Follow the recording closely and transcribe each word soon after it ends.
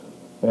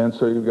And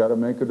so you've got to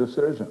make a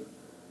decision.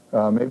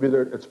 Maybe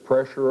it's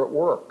pressure at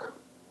work.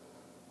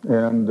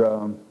 And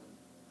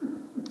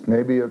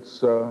maybe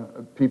it's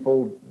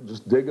people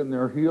just digging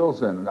their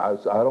heels in. I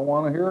don't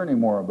want to hear any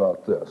more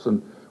about this.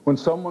 And when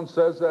someone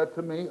says that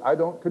to me, I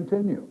don't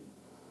continue.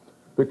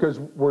 Because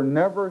we're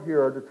never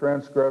here to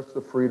transgress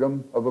the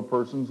freedom of a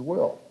person's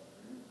will.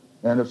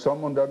 And if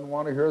someone doesn't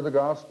want to hear the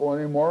gospel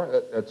anymore,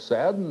 it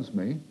saddens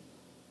me.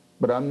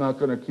 But I'm not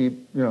going to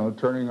keep,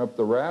 turning up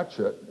the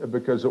ratchet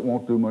because it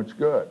won't do much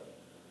good.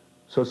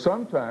 So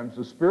sometimes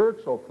the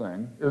spiritual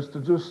thing is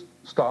to just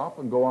stop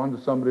and go on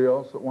to somebody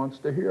else that wants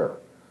to hear.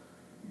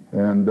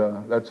 And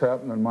that's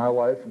happened in my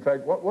life. In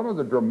fact, one of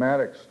the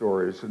dramatic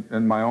stories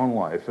in my own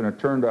life, and it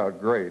turned out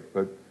great,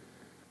 but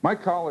my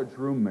college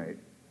roommate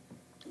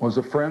was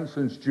a friend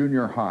since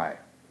junior high.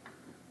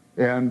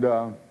 And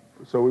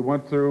so we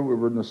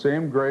were in the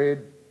same grade,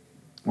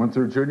 went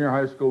through junior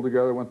high school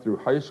together, went through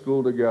high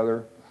school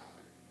together.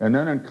 And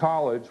then in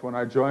college, when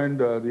I joined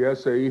the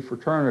SAE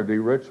fraternity,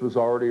 Rich was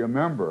already a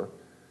member,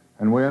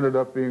 and we ended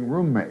up being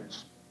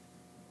roommates.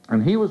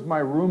 And he was my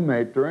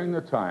roommate during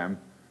the time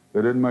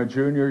that in my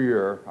junior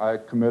year, I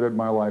committed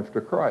my life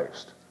to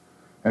Christ.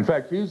 In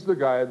fact, he's the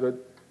guy that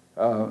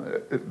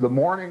the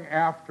morning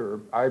after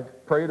I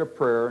prayed a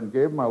prayer and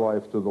gave my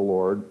life to the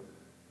Lord,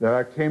 that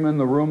I came in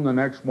the room the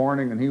next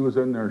morning and he was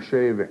in there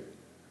shaving.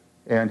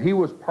 And he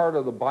was part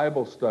of the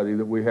Bible study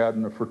that we had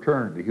in the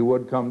fraternity. He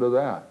would come to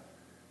that.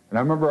 And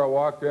I remember I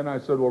walked in, I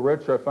said, well,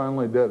 Rich, I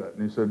finally did it.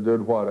 And he said,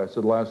 did what? I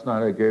said, last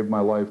night I gave my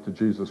life to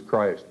Jesus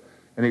Christ.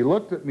 And he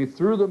looked at me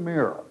through the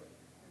mirror,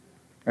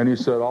 and he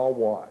said, I'll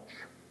watch.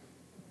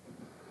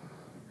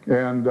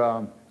 And,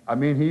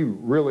 he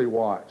really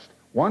watched.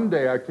 One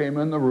day I came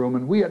in the room,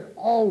 and we had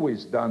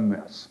always done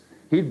this.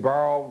 He'd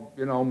borrow,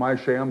 my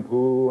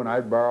shampoo, and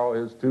I'd borrow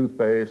his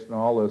toothpaste and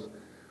all this.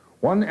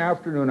 One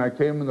afternoon I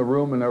came in the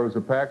room, and there was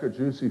a pack of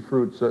juicy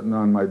fruit sitting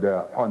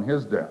on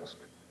his desk.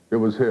 It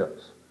was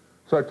his.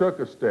 So I took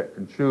a stick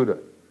and chewed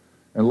it.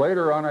 And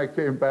later on I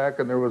came back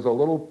and there was a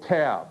little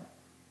tab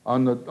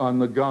on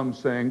the gum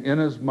saying,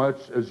 inasmuch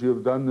as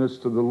you've done this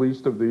to the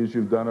least of these,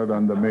 you've done it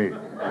unto me.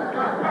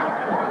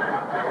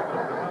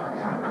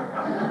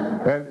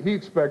 And he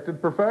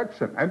expected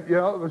perfection. And,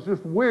 it was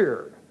just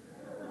weird.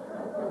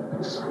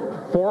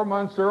 4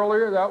 months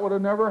earlier, that would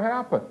have never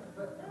happened.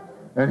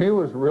 And he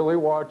was really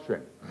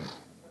watching.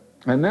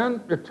 And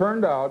then it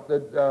turned out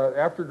that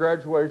after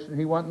graduation,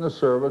 he went in the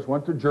service,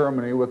 went to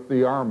Germany with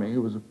the Army. He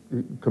was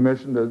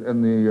commissioned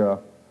in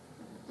the,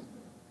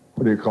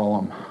 what do you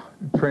call them?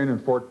 Trained in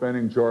Fort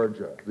Benning,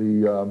 Georgia.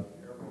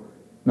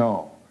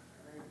 Not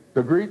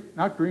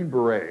Green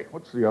Beret.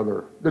 What's the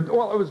other? It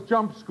was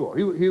jump school.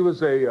 He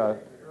was a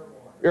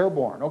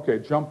airborne. Okay,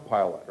 jump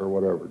pilot or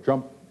whatever.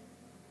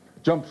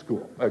 Jump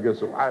school, I guess.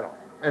 I don't know.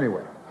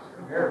 Anyway.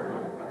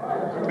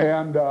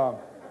 And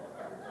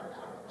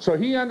so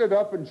he ended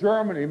up in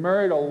Germany,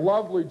 married a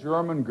lovely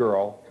German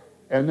girl,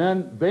 and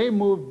then they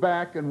moved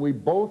back and we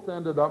both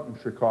ended up in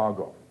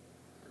Chicago.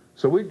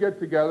 So we'd get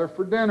together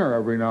for dinner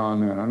every now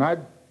and then, and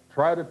I'd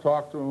try to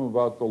talk to him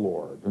about the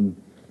Lord. And,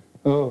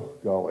 oh,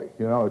 golly,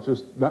 it's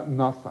just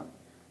nothing.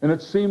 And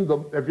it seemed,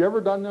 have you ever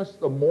done this?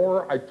 The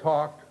more I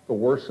talked, the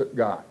worse it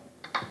got.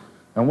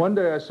 And one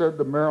day I said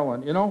to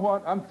Marilyn, you know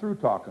what? I'm through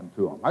talking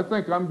to him. I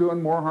think I'm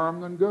doing more harm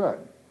than good.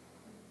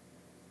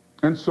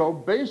 And so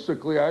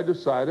basically I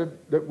decided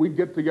that we'd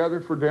get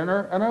together for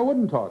dinner and I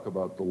wouldn't talk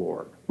about the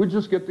Lord. We'd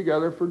just get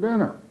together for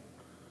dinner.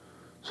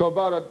 So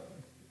about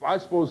I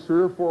suppose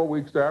 3 or 4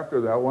 weeks after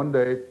that, one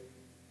day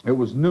it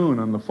was noon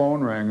and the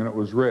phone rang and it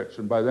was Rich.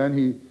 And by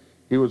then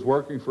he was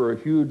working for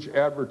a huge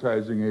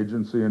advertising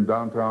agency in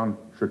downtown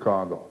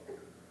Chicago.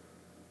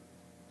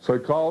 So I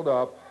called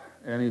up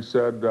and he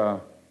said,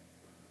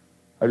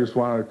 I just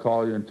wanted to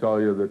call you and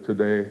tell you that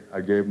today I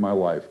gave my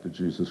life to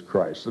Jesus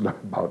Christ. And I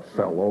about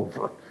fell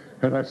over.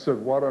 And I said,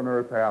 what on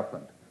earth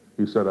happened?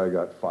 He said, I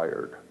got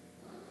fired.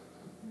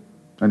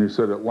 And he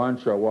said, at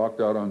lunch, I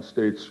walked out on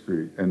State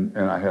Street, and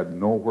I had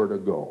nowhere to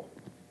go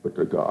but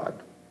to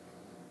God.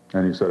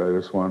 And he said, I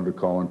just wanted to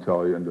call and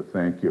tell you and to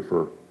thank you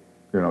for,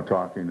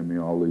 talking to me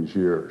all these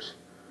years.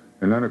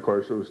 And then, of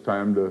course, it was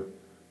time to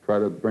try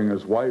to bring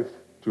his wife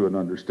to an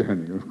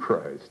understanding of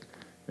Christ.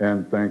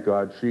 And thank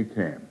God she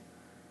came.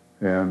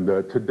 And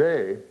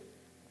today,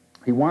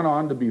 he went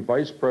on to be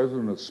vice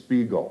president of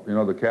Spiegel,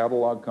 the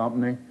catalog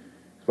company.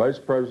 Vice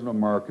president of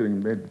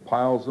marketing, made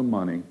piles of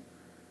money,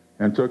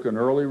 and took an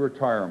early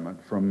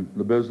retirement from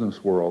the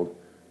business world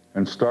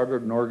and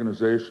started an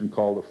organization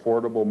called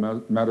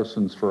Affordable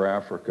Medicines for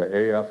Africa,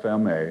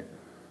 AFMA,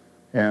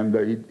 and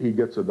he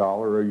gets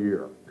 $1 a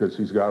year because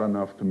he's got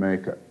enough to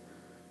make it.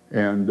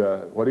 And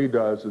what he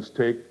does is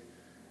take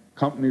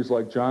companies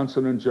like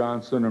Johnson &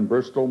 Johnson and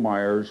Bristol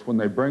Myers, when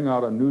they bring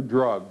out a new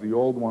drug, the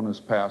old one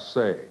is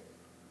passé.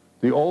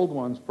 The old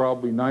one's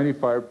probably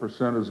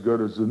 95% as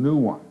good as the new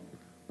one.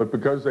 But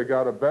because they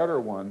got a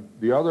better one,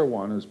 the other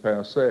one is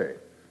passé.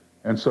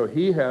 And so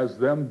he has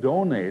them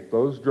donate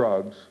those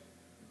drugs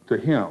to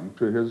him,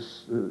 to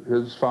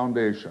his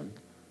foundation,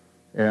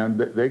 and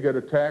they get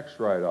a tax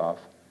write-off.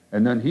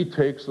 and then he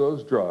takes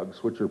those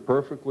drugs, which are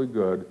perfectly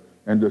good,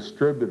 and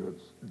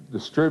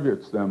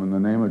distributes them in the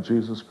name of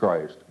Jesus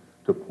Christ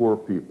to poor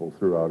people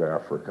throughout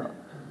Africa.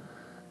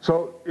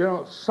 So,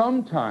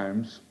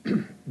 sometimes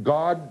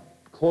God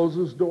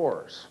closes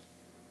doors,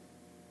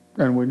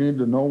 and we need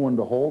to know when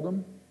to hold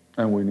them,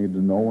 and we need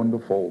to know when to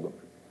fold them.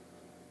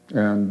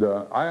 And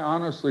I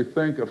honestly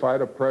think if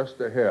I'd have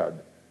pressed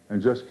ahead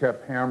and just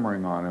kept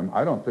hammering on him,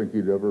 I don't think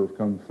he'd ever have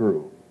come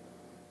through.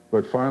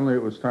 But finally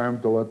it was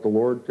time to let the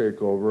Lord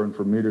take over and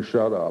for me to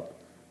shut up,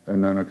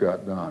 and then it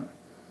got done.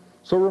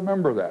 So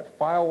remember that.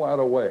 File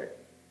that away.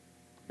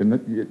 You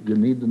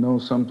need to know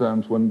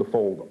sometimes when to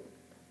fold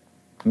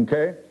them.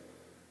 Okay?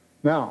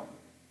 Now,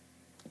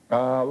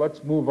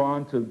 let's move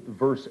on to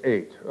verse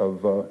 8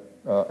 of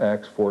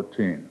Acts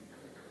 14.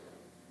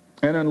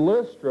 And in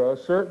Lystra, a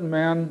certain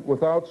man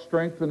without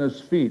strength in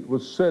his feet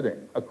was sitting,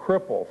 a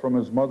cripple from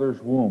his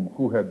mother's womb,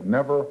 who had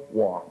never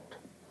walked.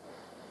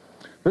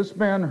 This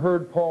man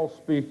heard Paul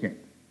speaking.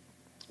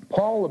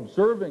 Paul,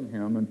 observing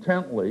him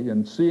intently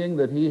and seeing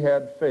that he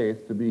had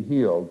faith to be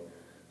healed,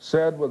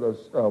 said with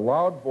a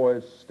loud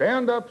voice,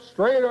 "Stand up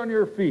straight on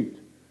your feet."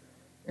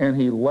 And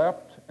he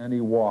leapt and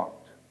he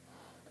walked.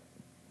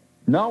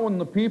 Now when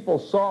the people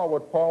saw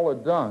what Paul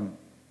had done,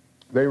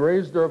 they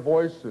raised their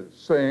voices,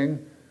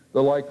 saying, in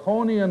the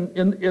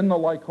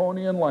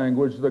Lycaonian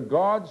language, "The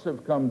gods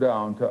have come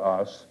down to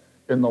us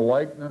in the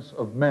likeness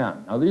of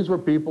men." Now these were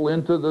people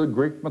into the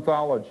Greek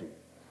mythology.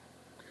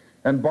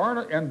 And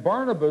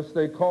Barnabas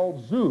they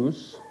called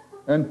Zeus,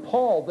 and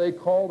Paul they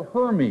called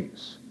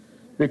Hermes,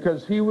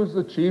 because he was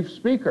the chief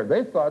speaker.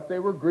 They thought they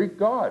were Greek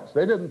gods.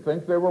 They didn't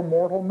think they were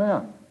mortal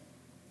men.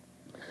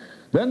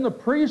 Then the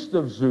priest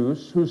of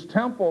Zeus, whose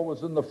temple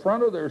was in the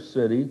front of their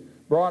city,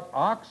 brought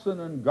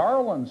oxen and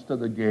garlands to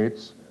the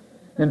gates,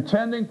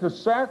 intending to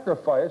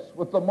sacrifice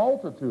with the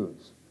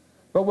multitudes.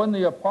 But when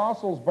the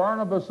apostles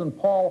Barnabas and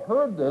Paul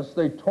heard this,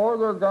 they tore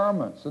their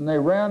garments, and they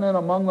ran in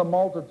among the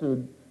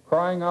multitude,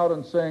 crying out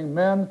and saying,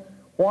 "Men,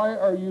 why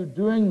are you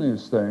doing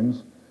these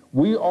things?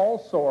 We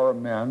also are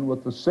men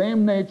with the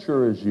same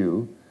nature as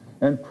you,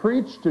 and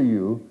preach to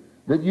you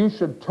that you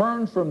should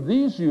turn from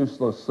these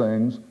useless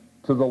things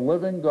to the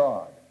living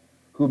God,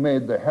 who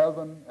made the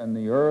heaven and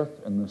the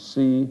earth and the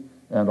sea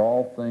and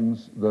all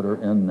things that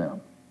are in them,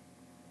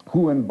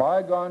 who in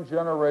bygone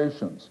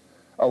generations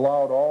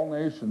allowed all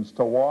nations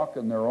to walk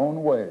in their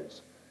own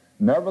ways.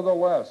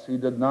 Nevertheless, he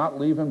did not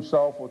leave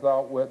himself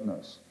without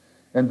witness,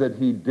 and that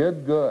he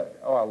did good."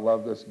 Oh, I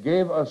love this.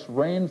 "Gave us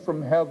rain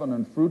from heaven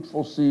and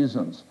fruitful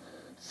seasons,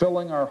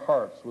 filling our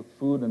hearts with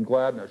food and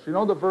gladness." You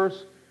know the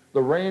verse,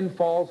 "The rain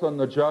falls on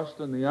the just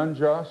and the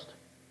unjust"?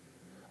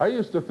 I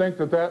used to think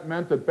that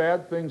meant that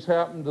bad things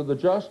happen to the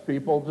just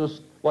people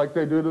just like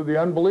they do to the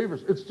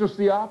unbelievers. It's just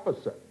the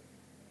opposite.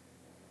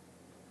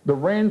 The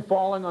rain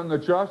falling on the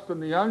just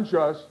and the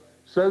unjust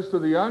says to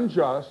the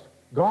unjust,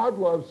 God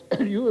loves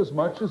you as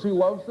much as he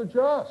loves the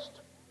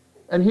just.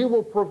 And he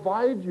will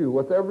provide you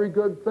with every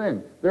good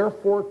thing.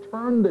 Therefore,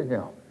 turn to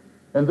him.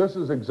 And this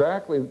is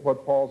exactly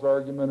what Paul's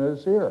argument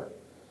is here.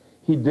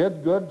 He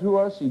did good to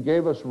us. He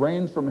gave us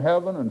rain from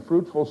heaven and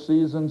fruitful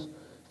seasons,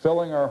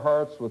 filling our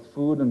hearts with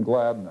food and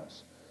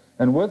gladness.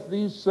 And with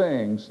these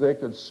sayings, they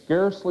could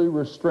scarcely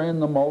restrain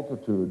the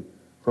multitude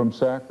from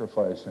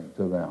sacrificing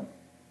to them.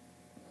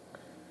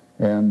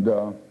 And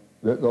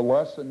the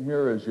lesson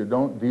here is you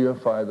don't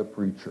deify the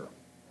preacher.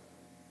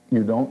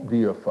 You don't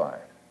deify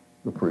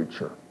the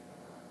preacher.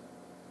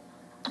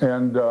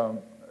 And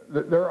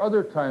there are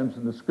other times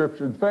in the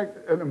Scripture. In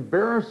fact, an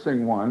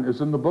embarrassing one is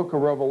in the book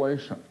of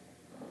Revelation.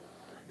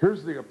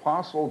 Here's the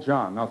Apostle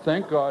John. Now,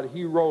 thank God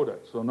he wrote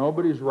it, so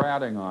nobody's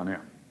ratting on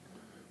him.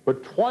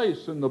 But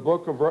twice in the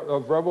book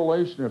of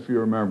Revelation, if you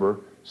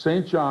remember,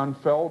 St. John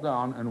fell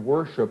down and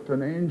worshipped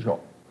an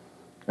angel.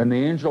 And the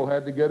angel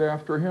had to get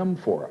after him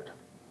for it.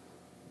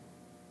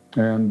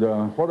 And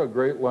what a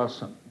great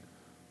lesson.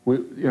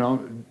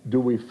 Do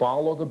we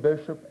follow the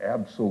bishop?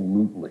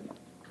 Absolutely.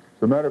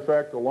 As a matter of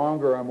fact, the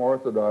longer I'm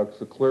Orthodox,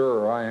 the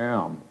clearer I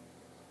am.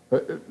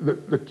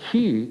 The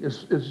key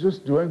is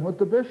just doing what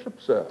the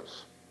bishop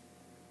says.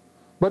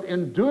 But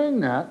in doing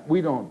that,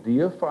 we don't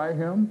deify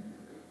him.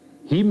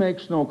 He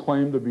makes no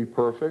claim to be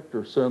perfect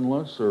or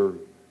sinless or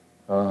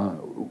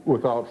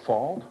without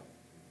fault.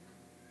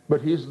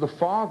 But he's the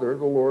Father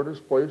the Lord has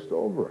placed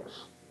over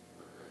us.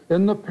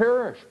 In the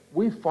parish,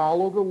 we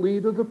follow the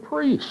lead of the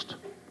priest.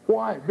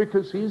 Why?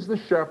 Because he's the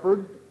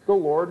shepherd the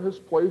Lord has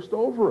placed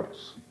over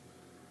us.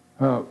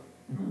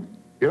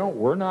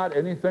 We're not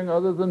anything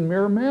other than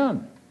mere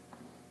men.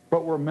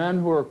 But we're men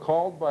who are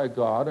called by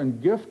God and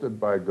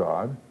gifted by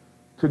God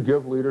to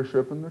give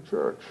leadership in the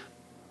church.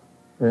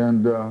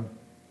 And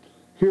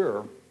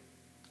here,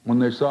 when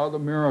they saw the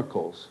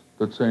miracles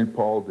that St.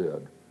 Paul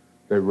did,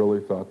 they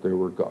really thought they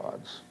were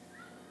gods.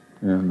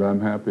 And I'm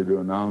happy to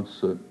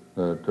announce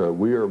that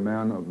we are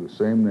men of the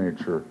same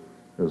nature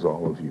as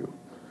all of you.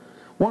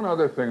 One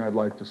other thing I'd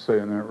like to say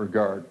in that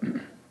regard.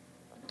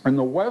 In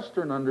the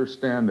Western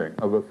understanding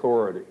of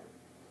authority,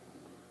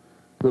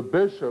 the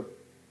bishop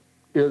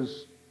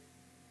is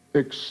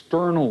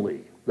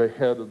externally the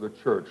head of the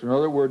church. In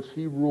other words,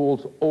 he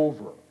rules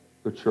over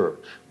the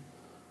church.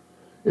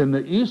 In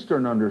the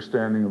Eastern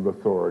understanding of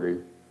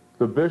authority,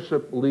 the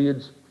bishop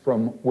leads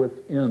from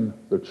within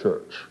the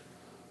church.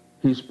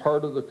 He's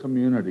part of the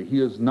community.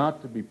 He is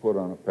not to be put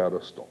on a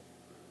pedestal,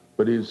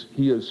 but he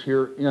is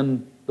here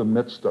in the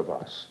midst of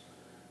us.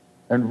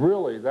 And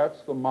really,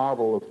 that's the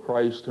model of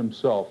Christ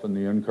himself in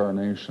the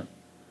incarnation.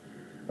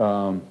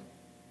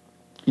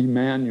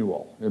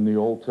 Emmanuel in the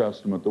Old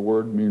Testament, the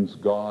word means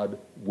God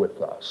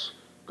with us,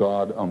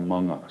 God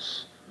among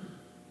us.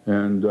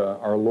 And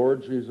our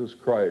Lord Jesus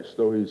Christ,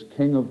 though he's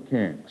King of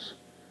Kings,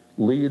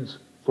 leads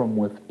from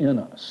within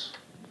us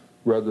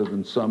rather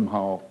than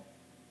somehow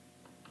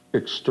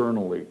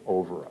externally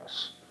over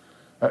us.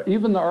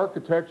 Even the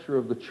architecture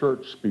of the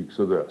church speaks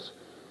of this.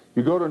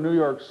 You go to New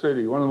York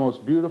City, one of the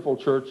most beautiful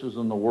churches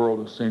in the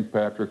world is St.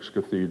 Patrick's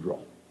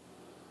Cathedral.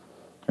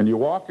 And you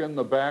walk in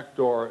the back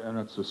door and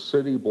it's a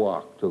city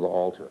block to the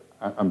altar.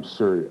 I'm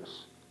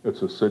serious.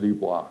 It's a city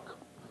block.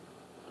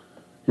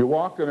 You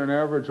walk in an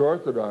average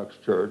Orthodox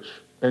church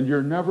and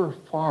you're never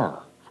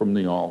far from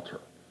the altar.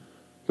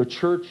 The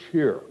church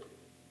here,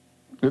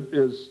 it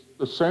is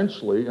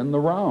essentially in the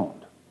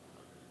round.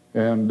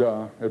 And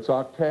it's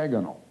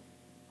octagonal.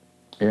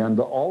 And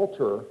the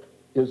altar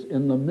is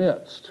in the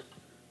midst.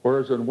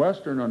 Whereas in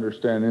Western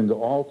understanding, the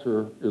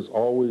altar is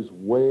always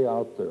way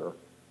out there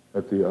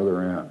at the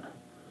other end.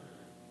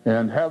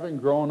 And having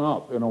grown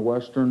up in a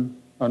Western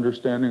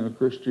understanding of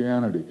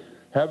Christianity,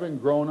 having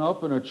grown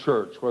up in a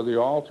church where the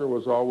altar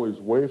was always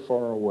way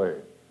far away,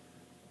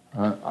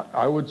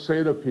 I would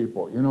say to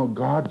people, you know,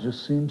 God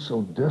just seems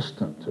so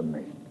distant to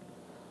me.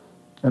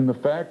 And the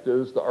fact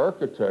is, the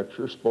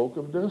architecture spoke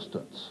of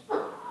distance.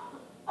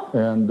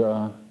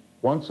 And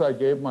once I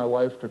gave my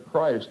life to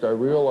Christ, I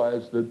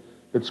realized that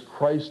it's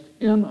Christ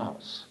in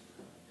us,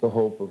 the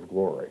hope of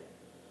glory.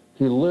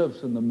 He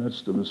lives in the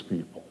midst of his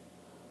people.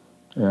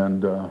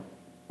 And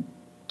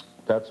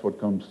that's what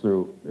comes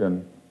through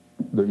in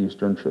the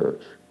Eastern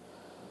Church.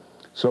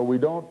 So we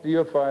don't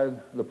deify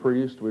the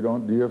priest, we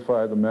don't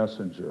deify the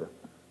messenger,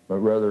 but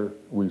rather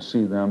we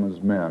see them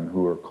as men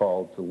who are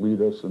called to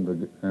lead us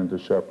and to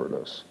shepherd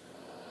us.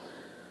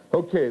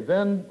 Okay,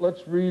 then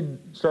let's read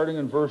starting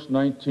in verse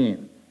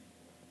 19.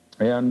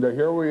 And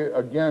here we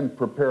again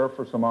prepare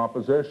for some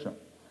opposition.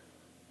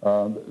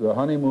 The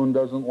honeymoon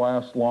doesn't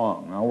last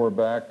long. Now we're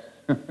back.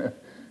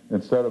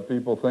 Instead of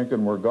people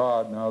thinking we're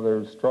God, now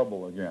there's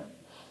trouble again.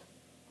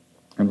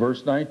 In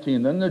verse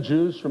 19, then the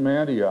Jews from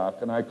Antioch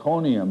and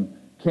Iconium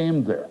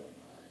came there.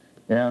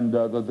 And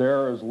the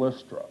there is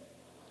Lystra.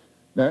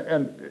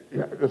 And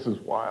yeah, this is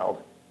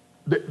wild.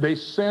 They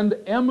send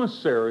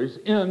emissaries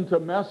in to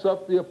mess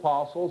up the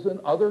apostles in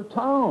other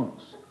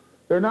towns.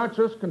 They're not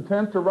just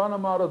content to run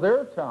them out of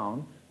their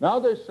town. Now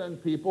they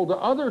send people to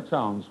other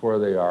towns where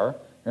they are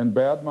and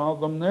badmouth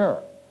them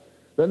there.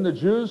 Then the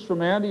Jews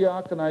from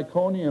Antioch and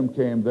Iconium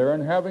came there,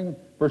 and having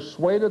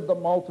persuaded the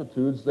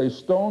multitudes, they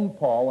stoned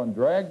Paul and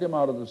dragged him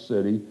out of the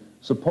city,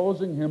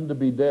 supposing him to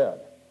be dead.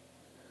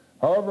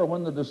 However,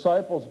 when the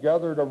disciples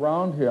gathered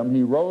around him,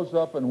 he rose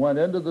up and went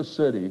into the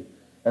city,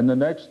 and the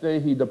next day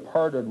he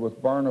departed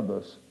with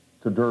Barnabas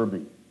to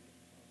Derbe.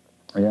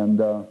 And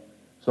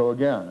so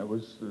again, it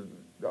was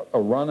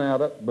a run at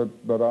it,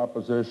 but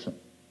opposition.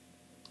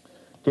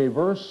 Okay,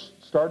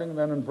 starting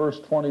then in verse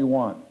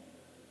 21.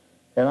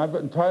 And I've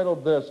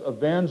entitled this,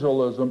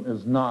 Evangelism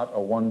is not a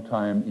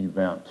one-time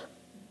event.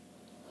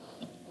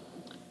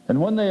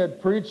 And when they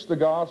had preached the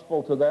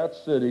gospel to that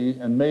city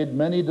and made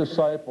many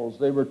disciples,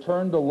 they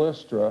returned to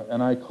Lystra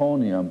and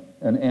Iconium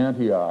and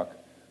Antioch,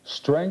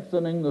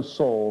 strengthening the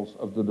souls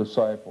of the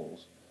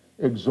disciples,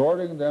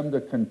 exhorting them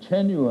to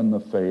continue in the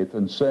faith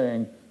and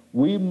saying,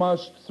 we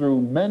must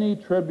through many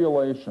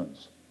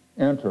tribulations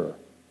enter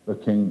the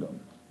kingdom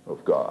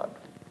of God.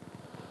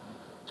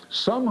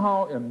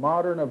 Somehow in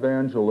modern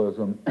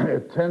evangelism,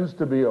 it tends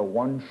to be a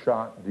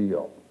one-shot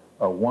deal,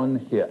 a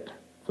one-hit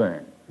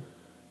thing.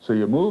 So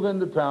you move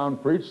into town,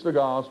 preach the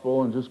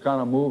gospel, and just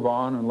kind of move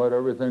on and let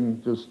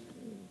everything just,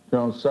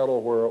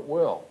 settle where it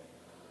will.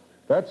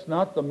 That's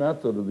not the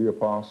method of the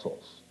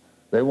apostles.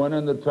 They went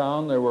into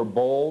town, they were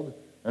bold,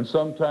 and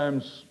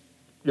sometimes,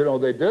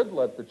 they did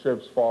let the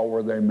chips fall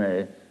where they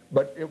may,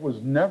 but it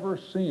was never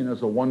seen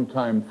as a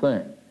one-time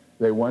thing.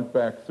 They went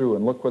back through,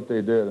 and look what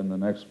they did in the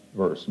next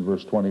verse, in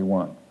verse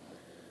 21.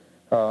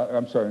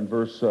 In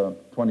verse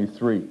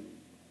 23.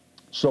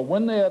 So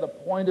when they had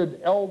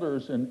appointed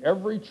elders in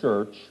every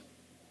church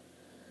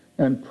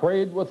and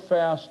prayed with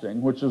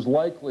fasting, which is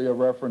likely a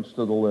reference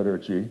to the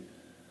liturgy,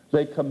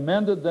 they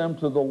commended them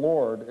to the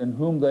Lord in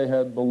whom they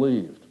had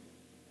believed.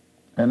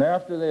 And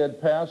after they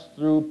had passed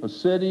through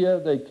Pisidia,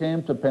 they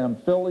came to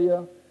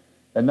Pamphylia.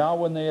 And now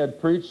when they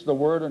had preached the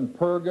word in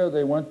Perga,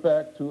 they went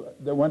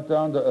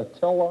down to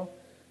Attila.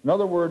 In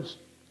other words,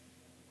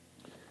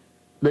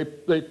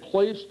 they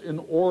placed in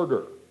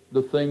order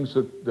the things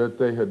that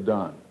they had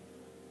done.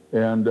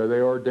 And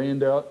they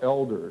ordained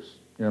elders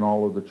in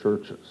all of the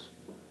churches.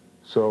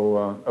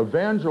 So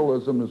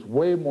evangelism is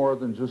way more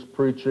than just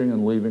preaching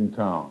and leaving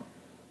town.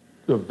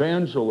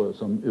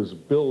 Evangelism is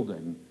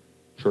building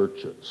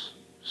churches.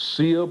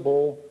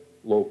 Seeable,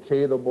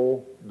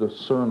 locatable,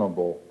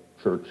 discernible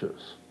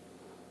churches.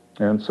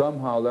 And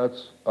somehow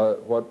that's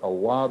what a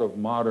lot of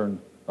modern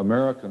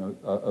American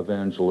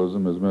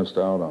evangelism has missed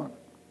out on.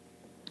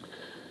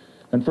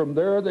 And from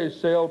there they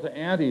sailed to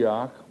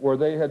Antioch, where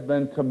they had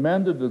been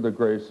commended to the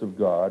grace of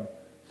God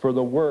for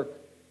the work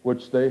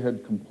which they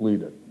had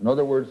completed. In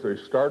other words, they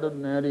started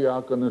in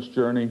Antioch on this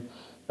journey,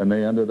 and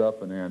they ended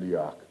up in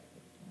Antioch.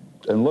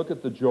 And look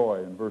at the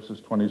joy in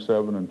verses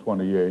 27 and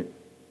 28.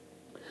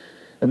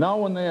 And now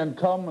when they had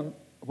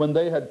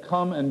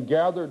come and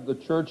gathered the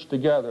church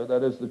together,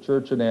 that is the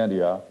church in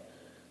Antioch,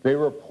 they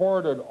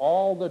reported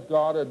all that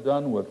God had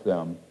done with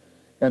them,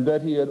 and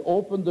that he had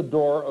opened the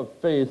door of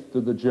faith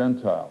to the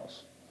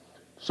Gentiles.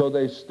 So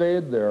they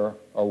stayed there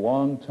a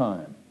long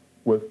time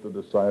with the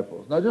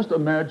disciples. Now just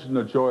imagine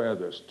the joy of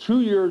this.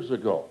 2 years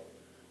ago,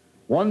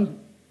 one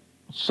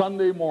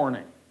Sunday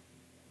morning,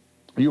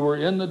 you were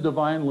in the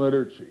divine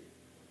liturgy,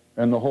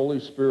 and the Holy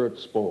Spirit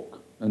spoke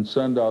and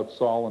sent out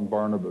Saul and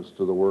Barnabas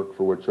to the work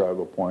for which I've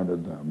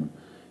appointed them.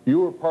 You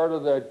were part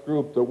of that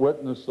group that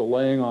witnessed the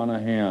laying on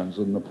of hands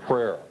and the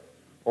prayer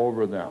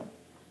over them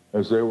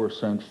as they were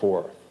sent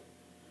forth.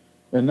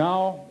 And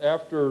now,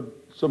 after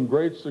some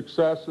great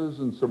successes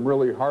and some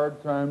really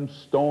hard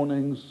times,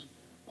 stonings,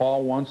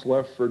 Paul once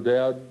left for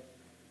dead,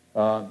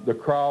 the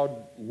crowd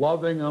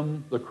loving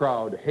him, the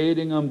crowd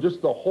hating him,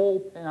 just the whole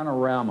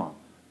panorama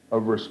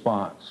of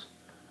response.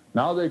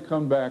 Now they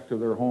come back to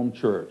their home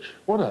church.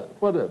 What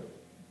an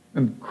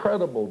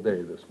incredible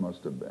day this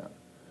must have been.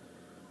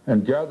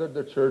 And gathered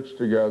the church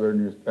together,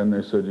 and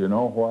they said, you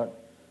know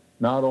what?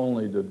 Not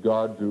only did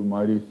God do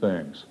mighty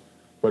things,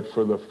 but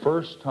for the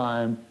first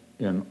time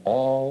in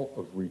all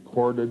of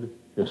recorded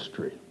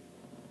history,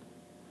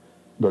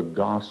 the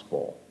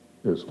gospel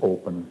is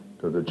open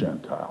to the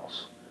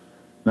Gentiles.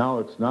 Now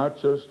it's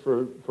not just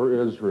for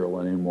Israel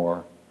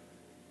anymore,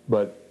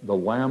 but the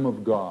Lamb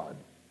of God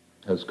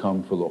has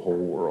come for the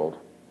whole world.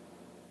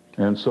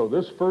 And so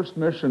this first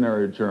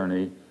missionary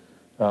journey,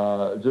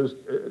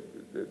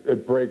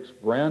 it breaks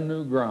brand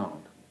new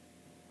ground.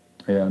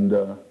 And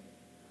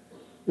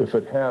if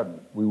it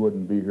hadn't, we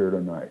wouldn't be here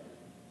tonight.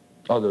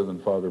 Other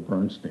than Father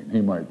Bernstein,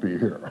 he might be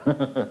here.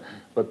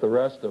 But the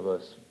rest of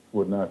us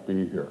would not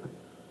be here.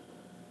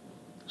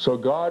 So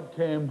God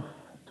came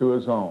to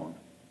his own,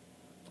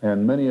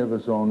 and many of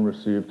his own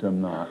received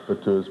him not.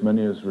 But to as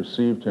many as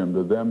received him,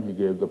 to them he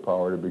gave the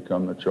power to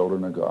become the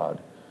children of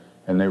God.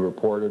 And they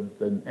reported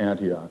in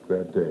Antioch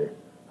that day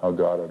how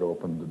God had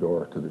opened the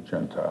door to the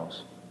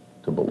Gentiles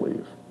to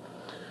believe.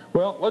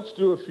 Well, let's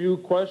do a few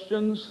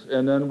questions,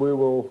 and then we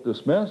will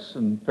dismiss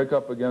and pick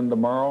up again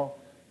tomorrow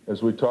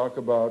as we talk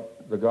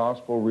about the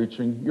gospel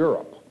reaching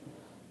Europe.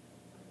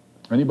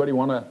 Anybody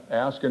want to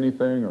ask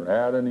anything or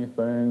add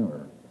anything?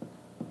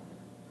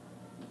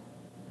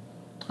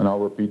 And I'll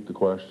repeat the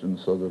question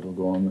so that it'll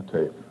go on the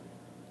tape.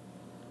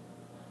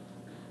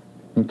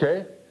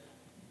 Okay?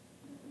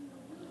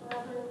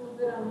 Elaborate a little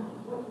bit on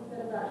what you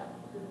said about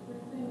the three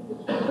things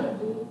that should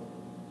be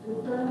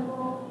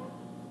discernible.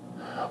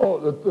 Oh,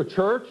 the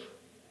church?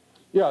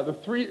 Yeah, the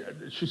three,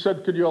 she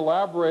said, could you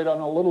elaborate on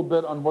a little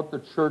bit on what the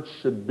church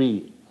should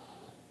be?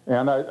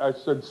 And I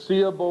said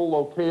seeable,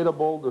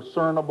 locatable,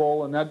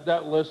 discernible, and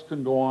that list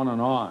can go on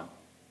and on.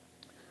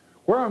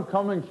 Where I'm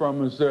coming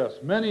from is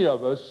this. Many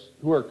of us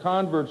who are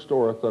converts to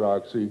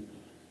Orthodoxy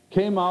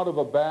came out of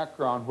a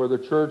background where the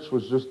church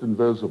was just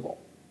invisible.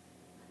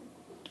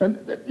 And,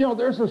 you know,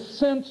 there's a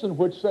sense in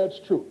which that's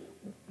true.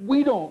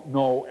 We don't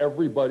know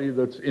everybody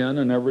that's in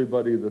and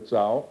everybody that's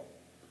out.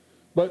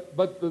 But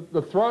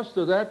the thrust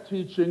of that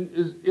teaching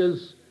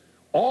is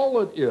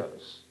all it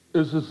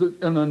is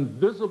an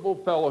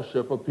invisible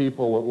fellowship of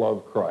people that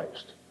love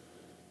Christ.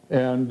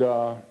 And,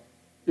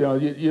 you know,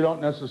 you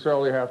don't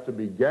necessarily have to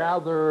be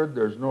gathered.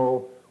 There's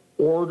no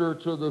order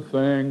to the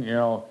thing. You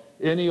know,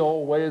 any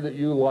old way that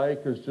you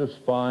like is just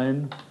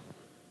fine.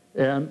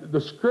 And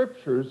the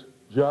scriptures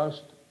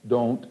just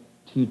don't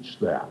teach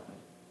that.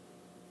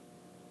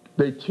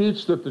 They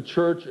teach that the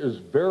church is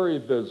very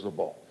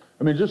visible.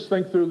 I mean, just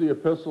think through the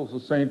epistles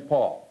of St.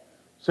 Paul.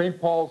 St.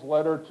 Paul's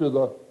letter to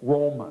the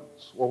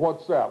Romans. Well,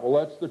 what's that? Well,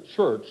 that's the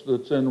church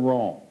that's in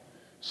Rome.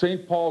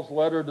 St. Paul's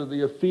letter to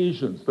the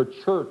Ephesians, the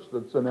church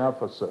that's in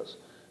Ephesus.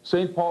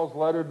 St. Paul's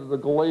letter to the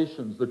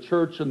Galatians, the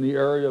church in the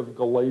area of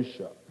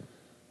Galatia.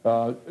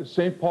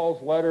 St.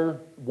 Paul's letter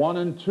 1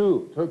 and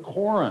 2 to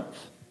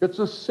Corinth. It's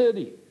a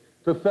city.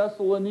 To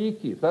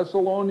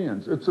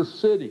Thessalonians, it's a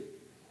city.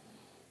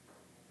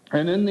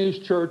 And in these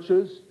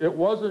churches, it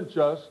wasn't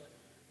just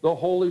the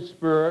Holy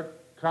Spirit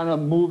kind of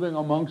moving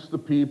amongst the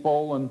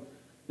people and,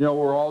 you know,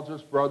 we're all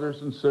just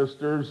brothers and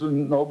sisters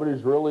and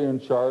nobody's really in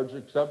charge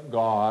except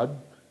God.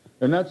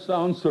 And that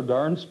sounds so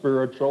darn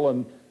spiritual,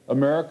 and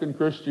American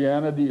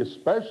Christianity,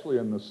 especially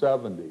in the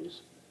 70s,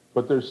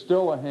 but there's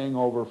still a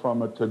hangover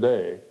from it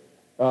today.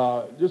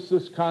 Just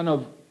this kind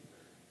of,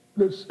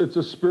 it's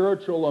a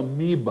spiritual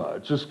amoeba.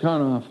 It just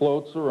kind of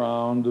floats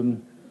around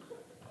and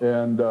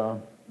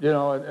you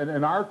know, and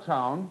in our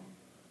town,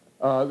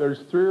 there's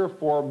 3 or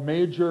 4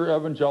 major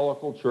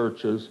evangelical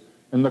churches,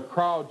 and the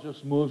crowd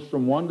just moves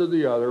from one to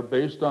the other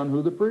based on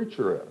who the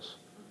preacher is.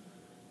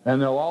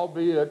 And they'll all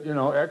be at,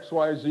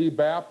 XYZ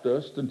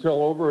Baptist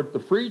until over at the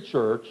Free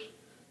Church,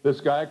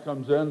 this guy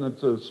comes in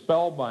that's a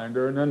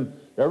spellbinder, and then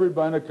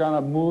everybody kind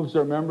of moves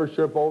their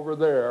membership over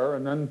there,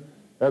 and then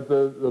at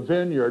the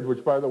Vineyard,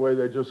 which, by the way,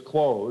 they just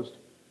closed,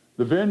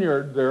 the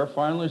Vineyard there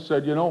finally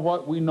said, you know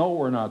what, we know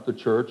we're not the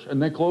church,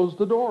 and they closed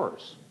the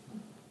doors.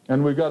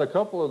 And we've got a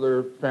couple of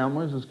their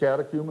families as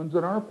catechumens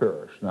in our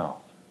parish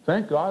now.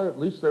 Thank God, at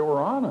least they were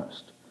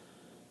honest.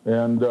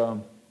 And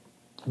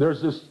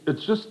there's this,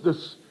 it's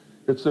this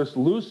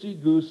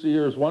loosey-goosey,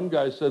 or as one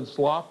guy said,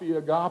 sloppy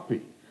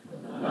agape.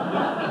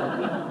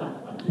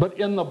 But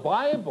in the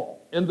Bible,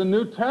 in the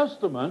New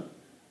Testament,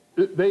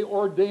 they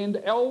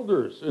ordained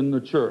elders in the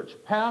church,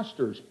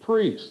 pastors,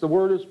 priests. The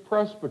word is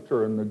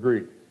presbyter in the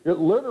Greek. It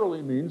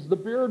literally means the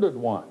bearded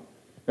one.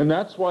 And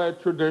that's why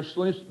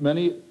traditionally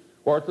many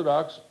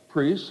Orthodox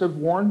priests have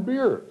worn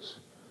beards.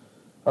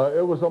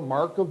 It was a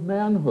mark of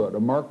manhood, a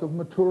mark of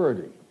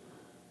maturity.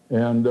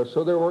 And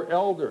so there were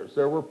elders,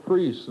 there were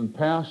priests and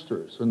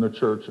pastors in the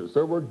churches.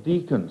 There were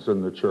deacons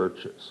in the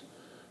churches.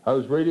 I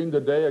was reading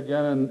today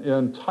again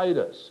in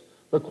Titus,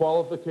 the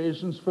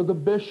qualifications for the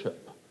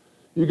bishop.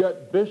 You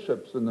got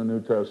bishops in the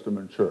New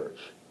Testament church.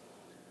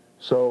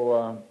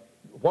 So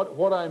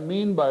what I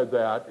mean by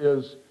that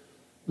is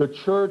the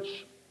church,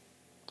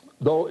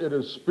 though it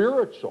is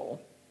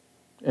spiritual,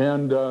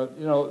 and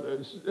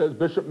as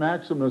Bishop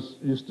Maximus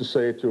used to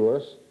say to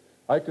us,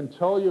 I can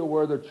tell you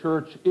where the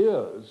church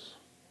is,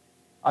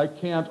 I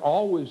can't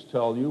always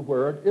tell you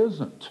where it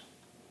isn't.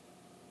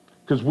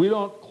 Because we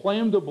don't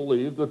claim to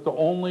believe that the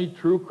only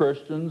true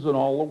Christians in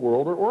all the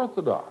world are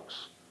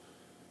Orthodox.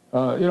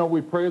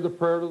 We pray the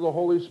prayer to the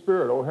Holy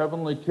Spirit, O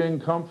Heavenly King,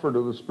 comfort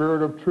of the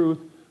Spirit of truth,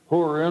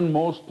 who are in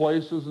most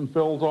places and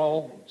fills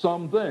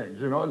some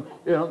things,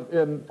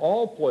 in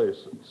all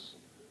places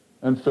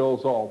and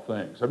fills all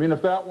things. I mean,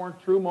 if that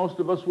weren't true, most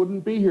of us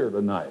wouldn't be here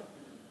tonight.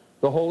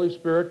 The Holy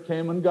Spirit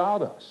came and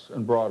got us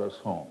and brought us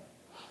home.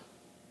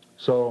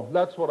 So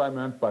that's what I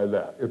meant by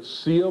that. It's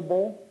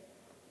seeable,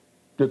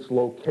 it's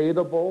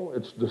locatable,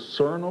 it's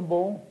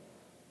discernible,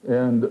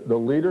 and the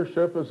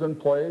leadership is in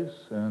place,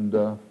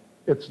 and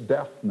it's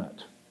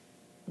definite.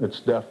 It's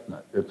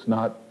definite. It's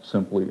not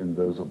simply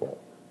invisible.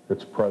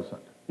 It's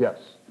present. Yes?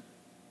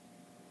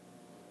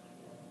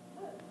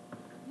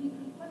 You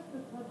touched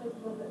the subject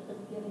a little bit at the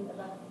beginning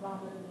about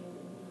vomiting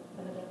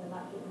and repetitive and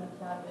not getting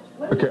much out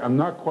of it. Okay, I'm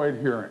not quite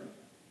hearing.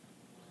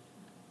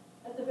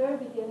 At the very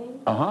beginning,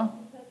 you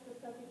touched the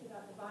subject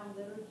about divine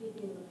liturgy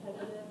being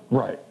repetitive.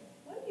 Right.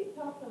 What do you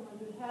tell someone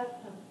who has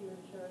come to your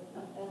church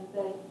and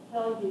they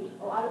tell you,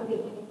 oh, I don't get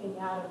anything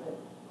out of it.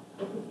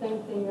 It's the same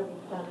thing every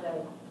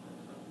Sunday.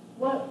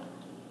 What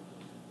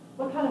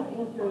kind of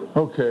answer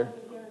Okay.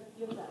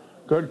 give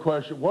that? Good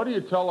question. What do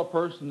you tell a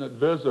person that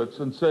visits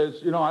and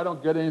says, I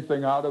don't get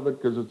anything out of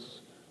it because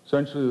it's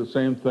essentially the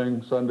same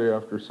thing Sunday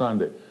after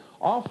Sunday?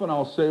 Often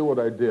I'll say what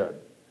I did,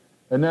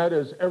 and that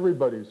is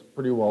everybody's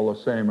pretty well the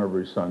same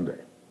every Sunday.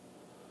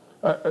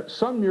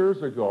 Some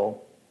years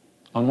ago,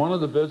 on one of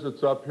the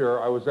visits up here,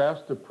 I was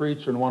asked to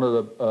preach in one of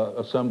the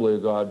Assembly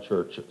of God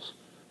churches.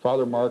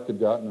 Father Mark had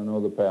gotten to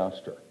know the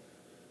pastor.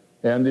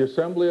 And the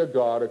Assembly of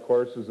God, of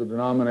course, is a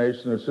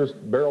denomination that's just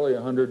barely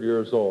 100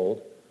 years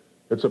old.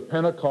 It's a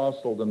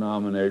Pentecostal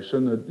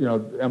denomination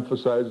that,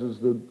 emphasizes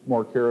the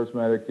more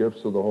charismatic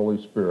gifts of the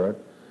Holy Spirit.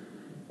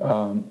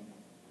 And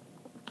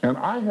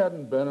I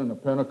hadn't been in a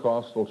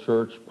Pentecostal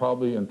church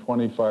probably in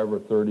 25 or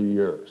 30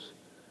 years.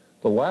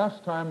 The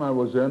last time I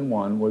was in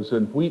one was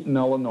in Wheaton,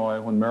 Illinois,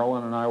 when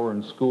Marilyn and I were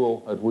in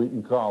school at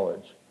Wheaton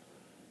College.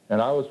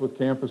 And I was with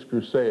Campus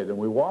Crusade. And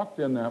we walked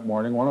in that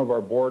morning. One of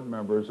our board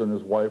members and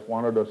his wife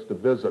wanted us to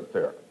visit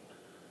there.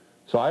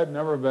 So I had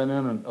never been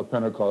in a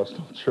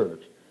Pentecostal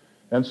church.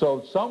 And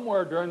so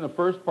somewhere during the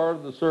first part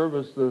of the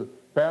service, the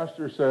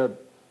pastor said,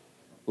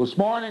 this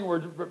morning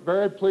we're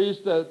very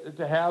pleased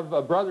to have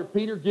Brother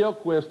Peter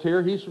Gilquist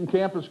here. He's from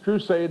Campus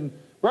Crusade. And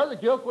Brother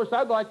Gilquist,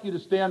 I'd like you to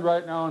stand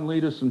right now and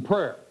lead us in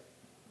prayer.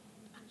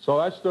 So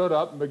I stood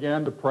up and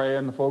began to pray,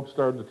 and the folks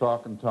started to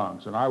talk in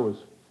tongues, and I was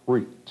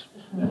freaked.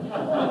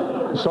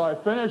 So I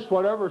finished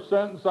whatever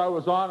sentence I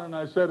was on, and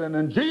I said, and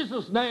in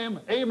Jesus' name,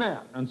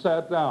 amen, and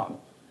sat down.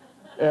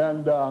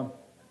 And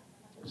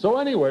so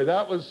anyway,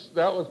 that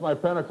was my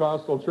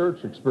Pentecostal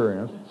church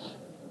experience.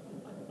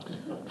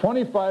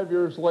 25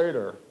 years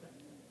later,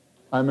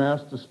 I'm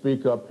asked to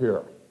speak up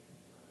here.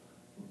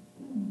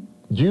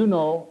 Do you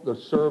know the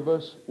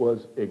service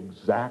was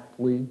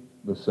exactly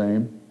the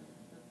same?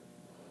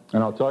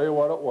 And I'll tell you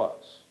what it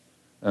was.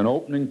 An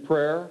opening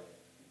prayer,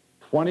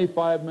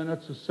 25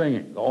 minutes of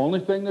singing. The only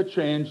thing that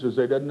changed is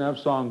they didn't have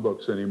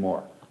songbooks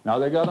anymore. Now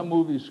they got a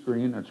movie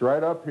screen. It's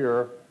right up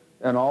here,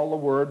 and all the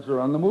words are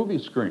on the movie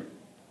screen.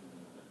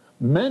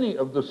 Many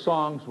of the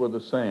songs were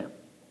the same.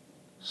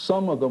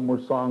 Some of them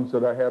were songs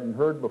that I hadn't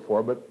heard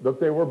before, but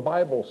they were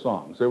Bible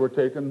songs. They were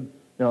taken,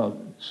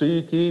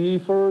 seek ye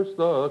first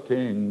the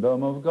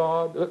kingdom of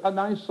God. A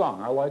nice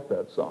song. I like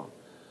that song.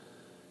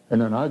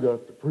 And then I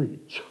got to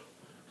preach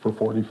for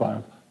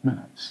 45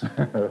 minutes.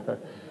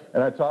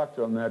 And I talked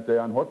to him that day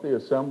on what the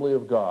assembly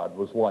of God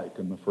was like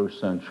in the first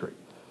century.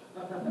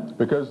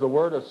 Because the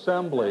word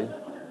assembly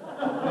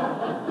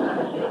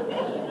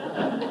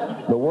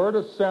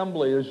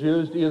is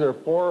used either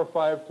 4 or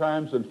 5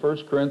 times in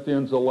 1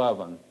 Corinthians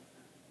 11.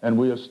 And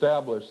we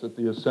established that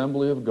the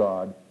assembly of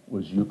God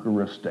was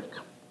Eucharistic.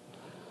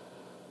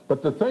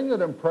 But the thing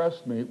that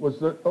impressed me was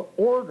that the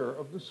order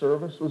of the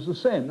service was the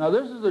same. Now,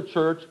 this is a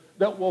church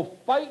that will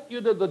fight you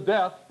to the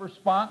death for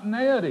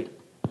spontaneity.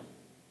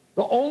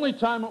 The only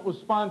time it was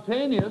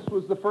spontaneous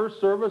was the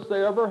first service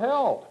they ever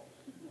held.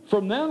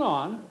 From then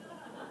on,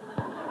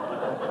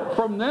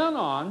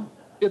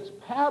 it's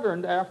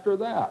patterned after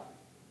that.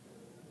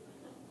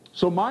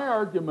 So my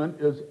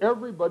argument is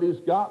everybody's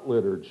got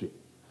liturgy.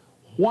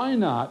 Why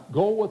not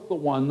go with the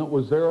one that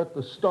was there at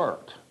the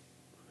start?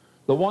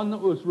 The one that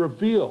was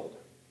revealed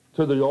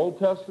to the Old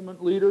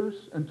Testament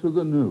leaders and to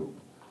the New.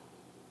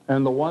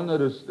 And the one that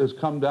has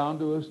come down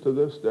to us to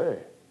this day.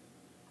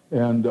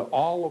 And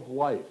all of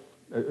life,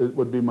 it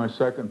would be my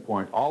second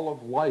point, all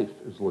of life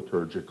is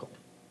liturgical.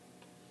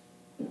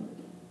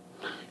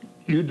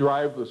 You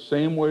drive the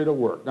same way to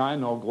work. Now, I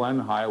know Glen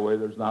Highway,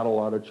 there's not a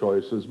lot of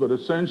choices, but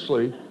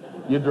essentially,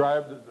 you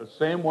drive the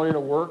same way to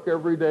work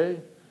every day.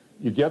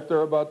 You get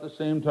there about the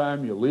same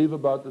time. You leave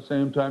about the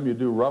same time. You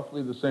do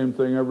roughly the same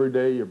thing every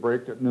day. You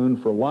break at noon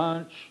for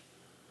lunch.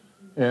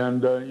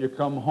 And you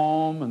come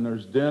home, and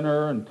there's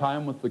dinner and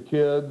time with the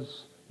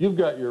kids. You've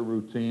got your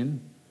routine.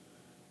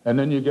 And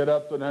then you get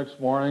up the next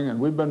morning, and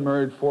we've been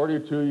married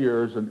 42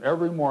 years, and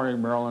every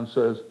morning Marilyn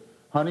says,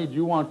 honey, do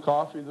you want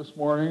coffee this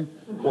morning?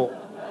 Well,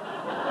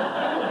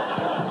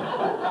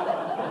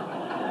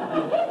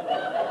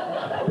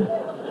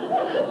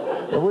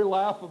 and we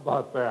laugh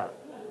about that.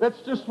 That's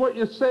just what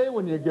you say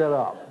when you get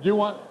up. Do you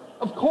want?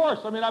 Of course.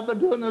 I mean, I've been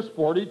doing this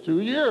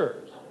 42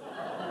 years.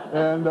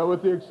 And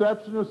with the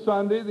exception of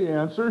Sunday, the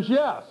answer is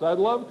yes. I'd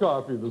love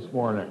coffee this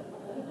morning.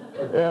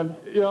 And,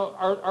 you know,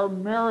 our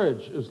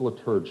marriage is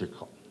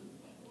liturgical.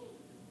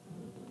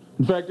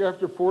 In fact,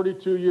 after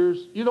 42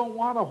 years, you don't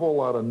want a whole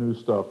lot of new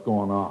stuff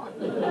going on.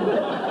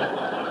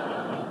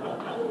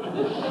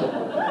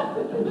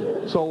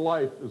 So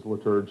life is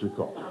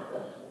liturgical.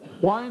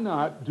 Why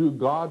not do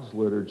God's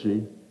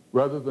liturgy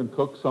rather than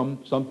cook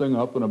something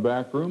up in a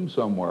back room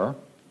somewhere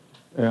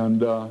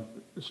and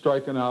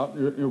striking out,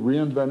 you're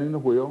reinventing the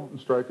wheel and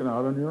striking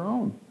out on your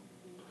own.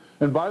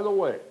 And by the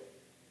way,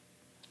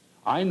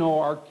 I know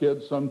our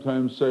kids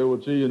sometimes say, well,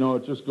 gee, you know,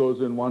 it just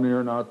goes in one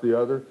ear and out the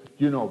other.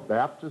 You know,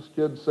 Baptist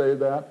kids say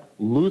that.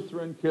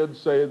 Lutheran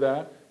kids say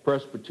that.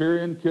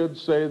 Presbyterian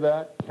kids say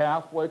that.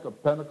 Catholic, a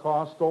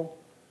Pentecostal.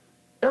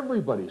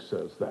 Everybody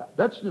says that.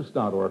 That's just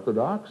not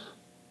orthodox.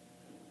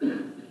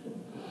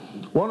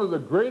 One of the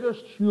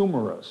greatest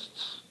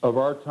humorists of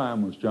our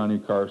time was Johnny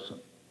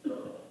Carson.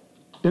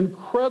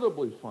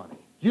 Incredibly funny.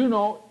 You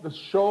know, the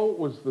show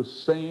was the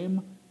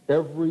same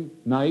every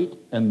night,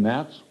 and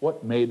that's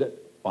what made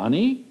it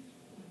funny.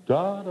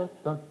 Da da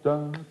da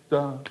da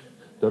da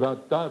da da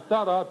da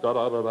da da da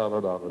da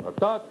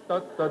da da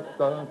da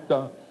da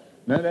da.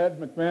 Then Ed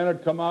McMahon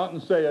would come out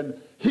and say, and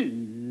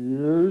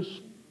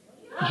here's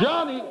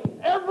Johnny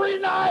every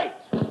night.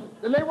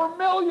 And they were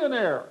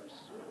millionaires.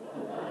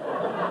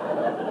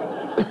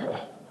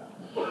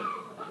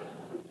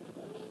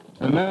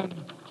 And then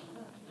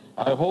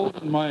I hold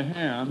in my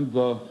hand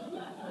the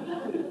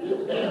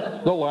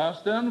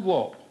last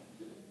envelope.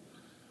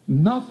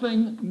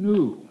 Nothing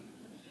new,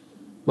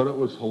 but it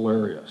was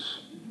hilarious.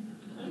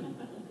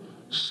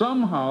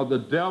 Somehow the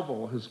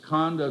devil has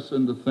conned us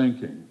into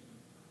thinking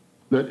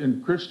that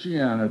in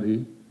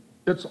Christianity,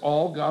 it's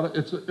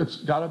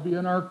got to be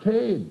an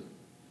arcade.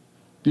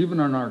 Even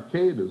an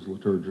arcade is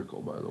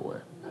liturgical, by the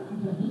way.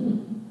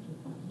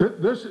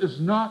 This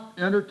is not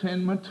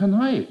entertainment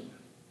tonight.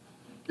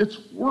 It's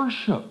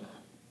worship.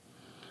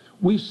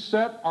 We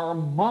set our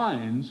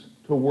minds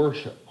to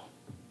worship.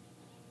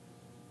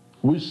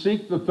 We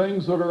seek the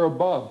things that are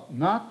above,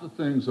 not the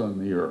things on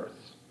the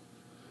earth.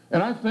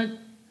 And I think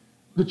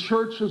the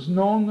church has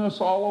known this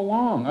all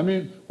along. I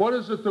mean, what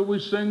is it that we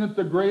sing at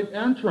the great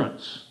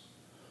entrance?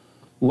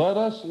 Let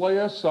us lay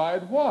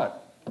aside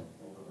what?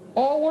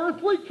 All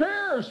earthly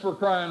cares, for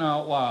crying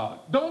out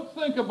loud. Don't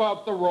think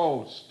about the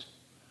roast.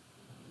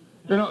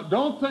 You know,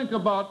 don't think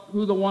about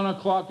who the 1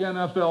 o'clock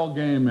NFL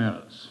game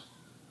is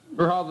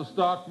or how the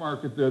stock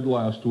market did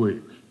last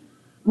week.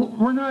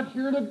 We're not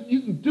here to, you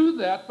can do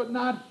that, but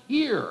not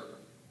here.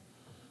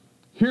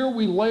 Here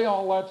we lay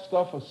all that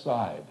stuff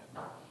aside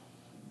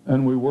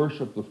and we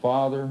worship the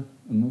Father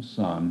and the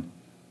Son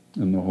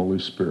and the Holy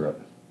Spirit.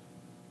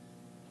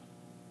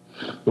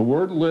 The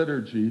word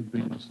liturgy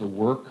means the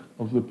work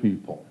of the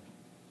people,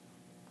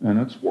 and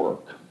it's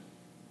work.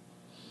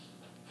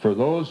 For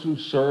those who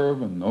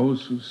serve and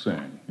those who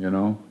sing, you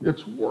know,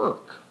 it's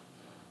work,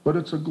 but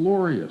it's a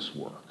glorious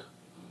work.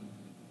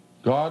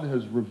 God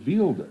has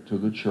revealed it to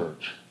the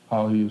church,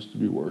 how he is to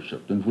be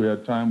worshipped. And if we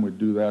had time, we'd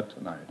do that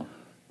tonight.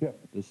 Yeah.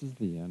 This is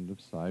the end of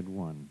side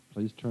 1.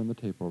 Please turn the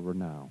tape over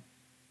now.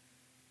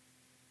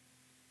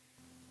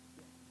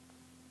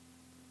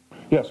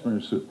 Yes,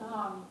 Mary Sue.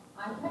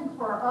 I think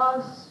for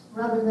us,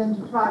 rather than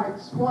to try to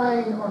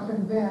explain or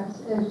convince,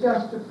 is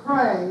just to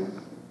pray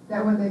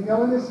that when they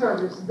go in the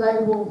service,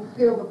 they will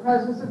feel the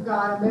presence of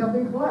God and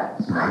they'll be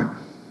blessed. Right.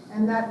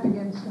 And that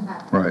begins to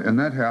happen. Right, and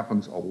that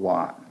happens a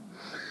lot.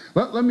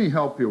 Let me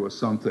help you with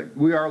something.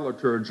 We are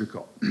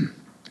liturgical.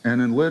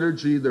 And in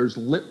liturgy, there's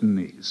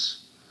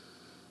litanies.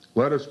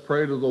 Let us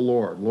pray to the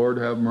Lord. Lord,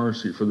 have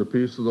mercy for the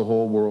peace of the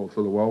whole world,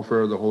 for the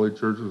welfare of the holy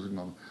churches.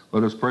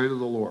 Let us pray to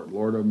the Lord.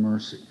 Lord, have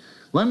mercy.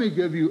 Let me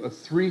give you a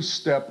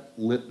 3-step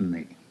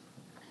litany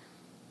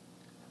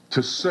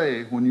to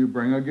say when you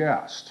bring a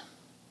guest.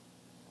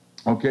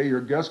 Okay,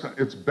 your guest,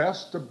 it's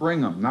best to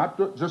bring them, not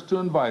just to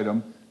invite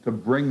them, to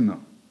bring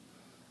them.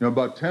 You know,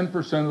 about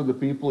 10% of the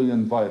people you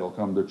invite will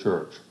come to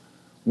church.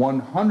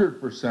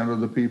 100% of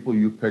the people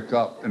you pick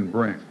up and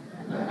bring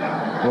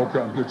will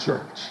come to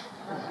church.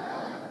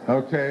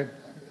 Okay,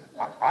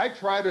 I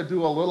try to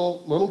do a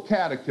little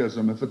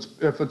catechism if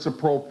it's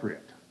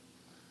appropriate.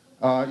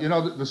 You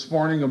know, this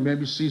morning you'll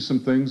maybe see some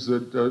things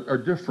that are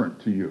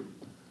different to you.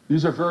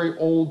 These are very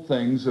old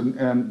things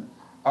and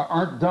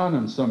aren't done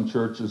in some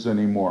churches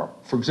anymore.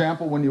 For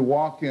example, when you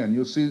walk in,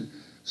 you'll see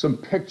some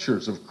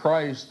pictures of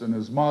Christ and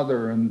his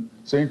mother and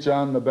St.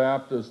 John the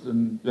Baptist,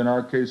 and in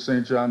our case,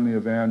 St. John the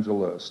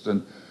Evangelist.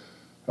 And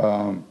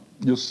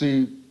you'll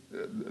see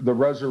the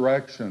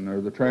resurrection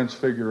or the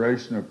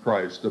transfiguration of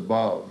Christ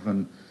above.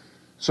 And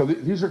so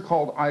these are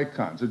called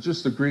icons. It's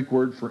just the Greek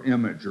word for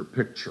image or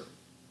picture.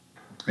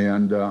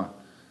 And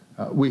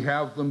we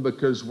have them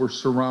because we're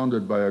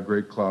surrounded by a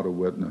great cloud of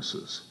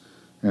witnesses.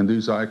 And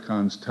these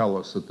icons tell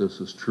us that this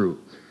is true.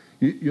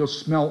 You'll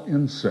smell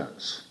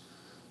incense.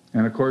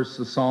 And of course,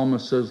 the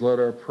psalmist says, let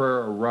our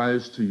prayer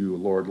arise to you,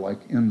 Lord, like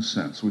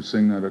incense. We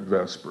sing that at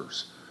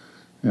Vespers.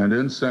 And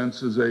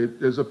incense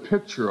is a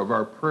picture of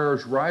our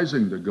prayers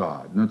rising to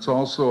God. And it's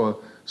also a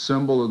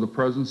symbol of the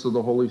presence of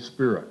the Holy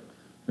Spirit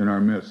in our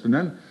midst. And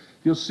then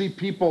you'll see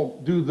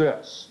people do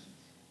this.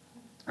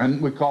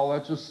 And we call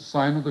that just the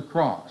sign of the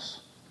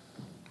cross.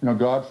 You know,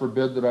 God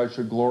forbid that I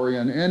should glory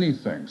in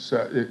anything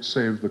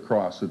save the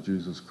cross of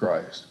Jesus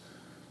Christ.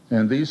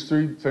 And these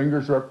 3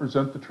 fingers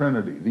represent the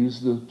Trinity.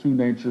 These are the 2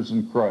 natures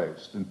in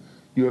Christ. And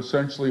you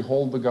essentially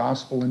hold the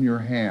gospel in your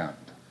hand.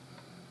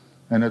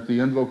 And at the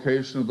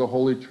invocation of the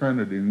Holy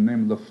Trinity, in the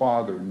name of the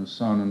Father and the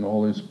Son and the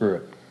Holy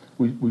Spirit,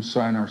 we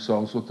sign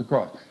ourselves with the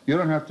cross. You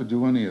don't have to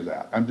do any of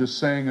that. I'm just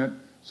saying it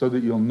so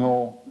that you'll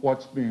know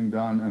what's being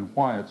done and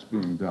why it's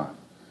being done.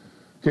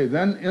 Okay,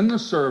 then in the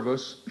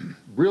service,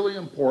 really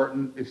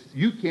important, if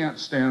you can't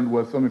stand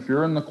with them, if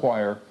you're in the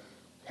choir,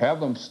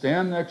 have them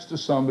stand next to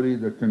somebody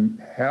that can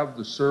have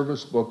the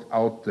service book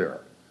out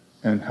there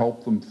and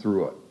help them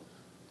through it,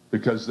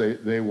 because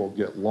they will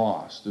get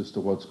lost as to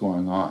what's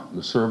going on.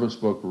 The service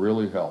book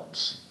really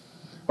helps.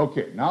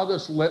 Okay, now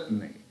this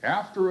litany.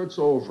 After it's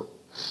over,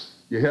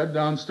 you head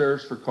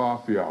downstairs for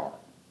coffee hour.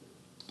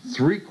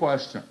 3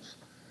 questions.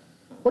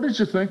 What did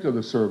you think of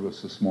the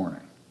service this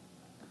morning?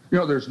 You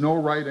know, there's no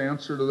right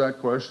answer to that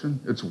question.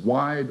 It's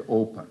wide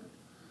open.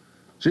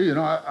 Gee, you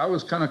know, I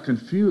was kind of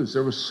confused.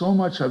 There was so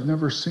much I've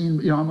never seen.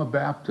 You know, I'm a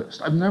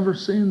Baptist. I've never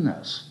seen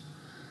this.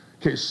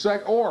 Okay,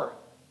 or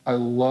I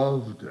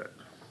loved it.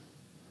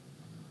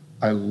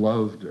 I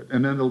loved it.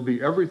 And then there'll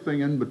be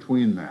everything in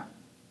between that.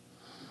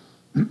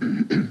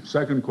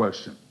 Second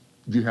question,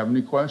 do you have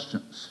any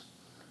questions?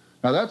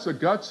 Now that's a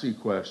gutsy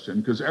question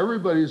because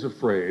everybody's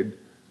afraid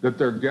that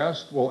their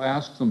guest will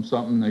ask them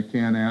something they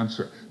can't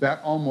answer.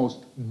 That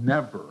almost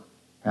never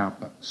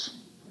happens.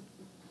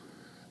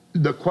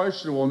 The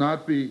question will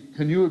not be,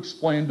 can you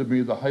explain to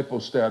me the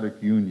hypostatic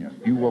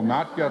union? You will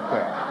not get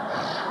that.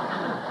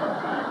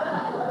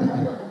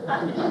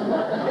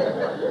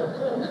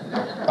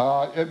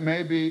 It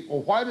may be,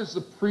 well, why does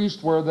the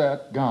priest wear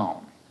that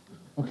gown?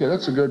 Okay,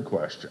 that's a good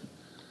question.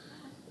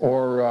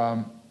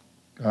 Or,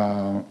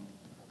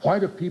 why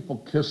do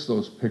people kiss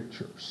those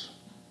pictures?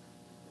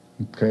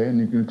 Okay, and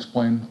you can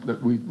explain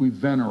that we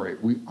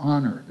venerate, we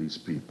honor these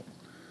people.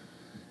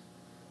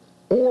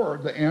 Or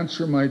the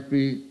answer might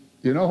be,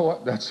 you know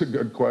what, that's a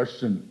good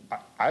question.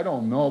 I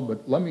don't know,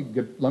 but let me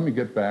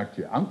get back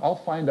to you.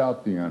 I'll find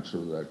out the answer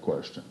to that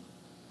question.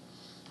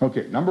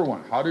 Okay, number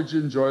 1, how did you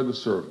enjoy the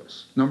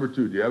service? Number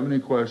 2, do you have any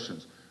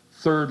questions?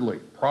 Thirdly,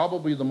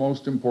 probably the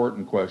most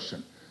important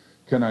question,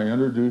 can I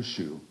introduce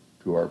you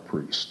to our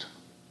priest?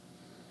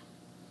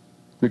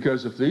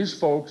 Because if these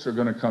folks are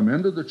going to come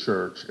into the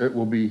church, it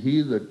will be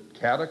he that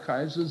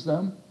catechizes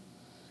them.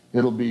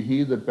 It'll be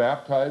he that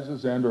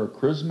baptizes and or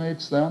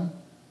chrismates them.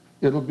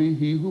 It'll be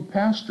he who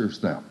pastors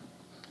them.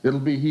 It'll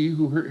be he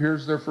who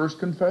hears their first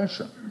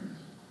confession.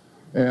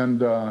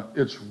 And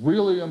it's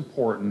really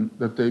important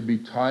that they be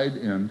tied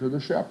into the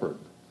shepherd.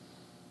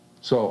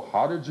 So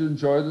how did you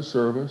enjoy the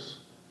service?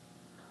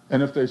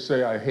 And if they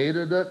say, I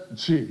hated it,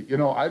 gee, you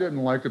know, I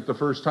didn't like it the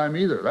first time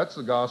either. That's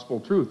the gospel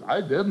truth.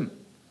 I didn't.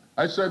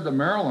 I said to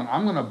Marilyn,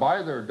 I'm going to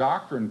buy their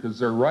doctrine because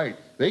they're right.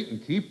 They can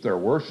keep their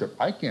worship.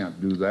 I can't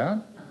do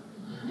that.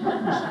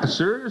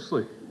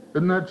 Seriously.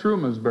 Isn't that true,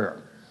 Ms.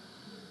 Bear?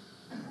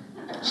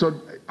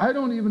 So I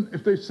don't even,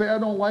 if they say I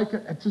don't like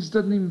it, it just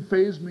doesn't even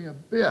faze me a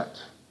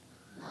bit.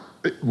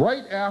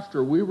 Right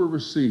after we were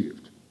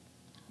received,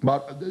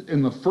 about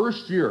in the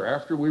first year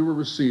after we were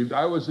received,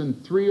 I was in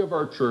 3 of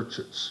our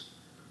churches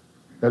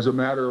as a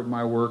matter of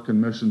my work in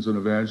missions and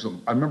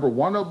evangelism. I remember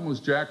one of them was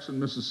Jackson,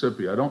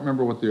 Mississippi. I don't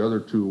remember what the other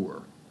 2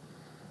 were.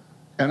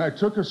 And I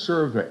took a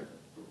survey.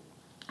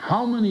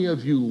 How many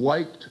of you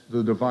liked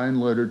the Divine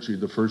Liturgy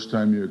the first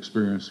time you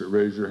experienced it?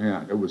 Raise your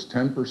hand. It was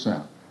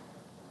 10%.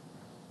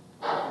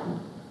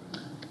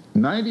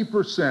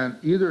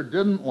 90% either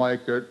didn't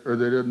like it or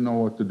they didn't know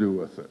what to do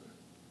with it.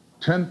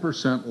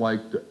 10%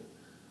 liked it.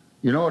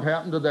 You know what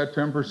happened to that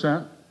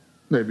 10%?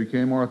 They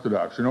became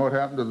Orthodox. You know what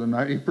happened to the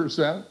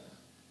 90%?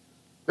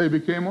 They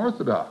became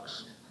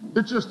Orthodox.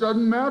 It just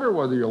doesn't matter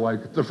whether you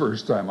like it the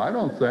first time, I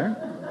don't think.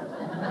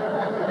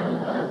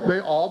 They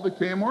all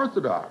became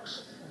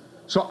Orthodox.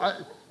 So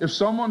if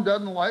someone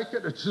doesn't like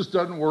it, it just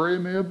doesn't worry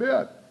me a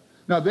bit.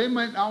 Now, they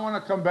might not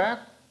want to come back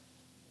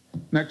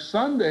next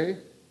Sunday,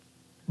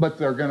 but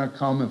they're going to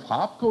come if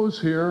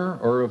Hopko's here,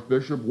 or if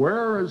Bishop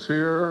Ware is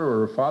here,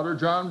 or if Father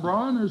John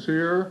Braun is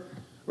here,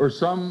 or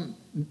some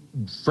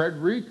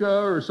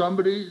Frederica or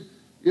somebody.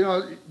 You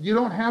know, you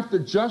don't have to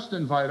just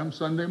invite them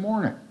Sunday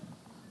morning.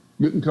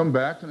 You can come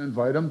back and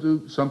invite them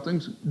to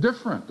something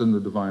different than the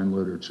Divine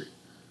Liturgy.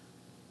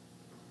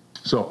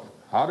 So,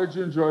 how did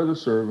you enjoy the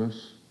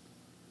service?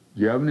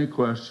 Do you have any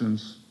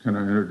questions? Can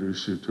I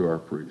introduce you to our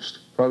priest?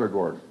 Father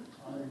Gordon.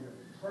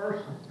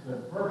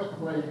 The first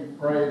way you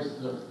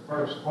phrased the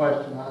first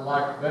question I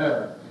liked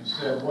better. You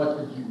said, what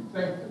did you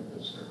think of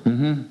the service?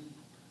 Mm-hmm.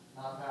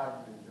 Not how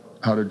did you enjoy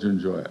it. How did you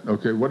enjoy it?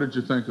 Okay, what did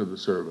you think of the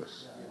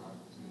service?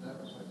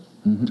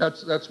 Mm-hmm.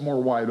 That's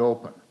more wide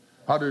open.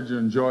 How did you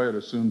enjoy it?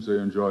 Assumes they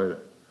enjoyed it.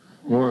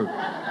 Well,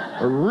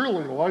 I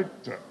really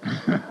liked it.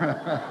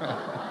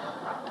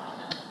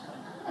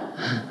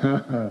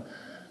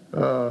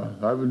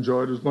 I've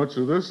enjoyed as much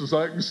of this as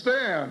I can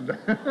stand.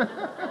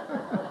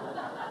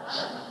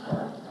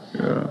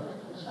 Yeah.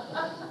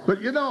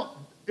 But you know,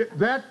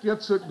 that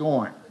gets it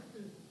going.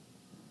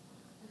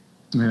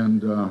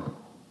 And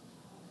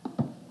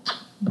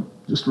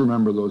just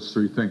remember those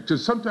 3 things.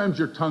 Because sometimes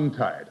you're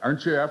tongue-tied,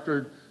 aren't you?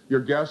 After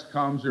your guest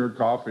comes, you're at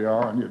coffee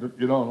hour, and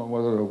you don't know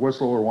whether to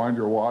whistle or wind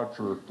your watch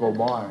or go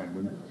blind.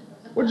 And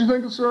what did you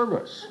think of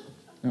service?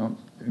 You know,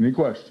 any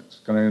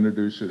questions? Can I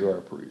introduce you to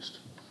our priest?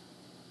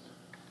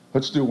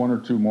 Let's do 1 or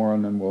 2 more,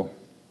 and then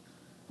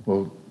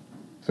we'll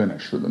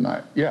finish for the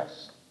night.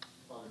 Yes?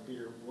 Father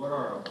Peter, what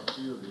are a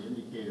few of the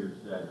indicators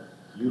that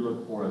you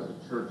look for as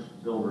a church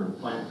builder and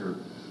planter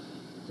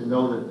to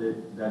know that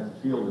the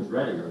field is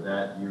ready, or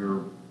that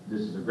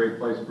this is a great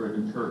place for a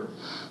new church?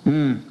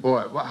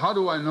 Boy, how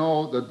do I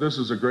know that this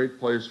is a great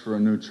place for a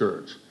new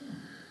church?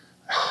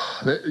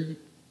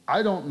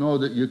 I don't know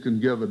that you can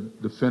give a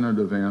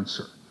definitive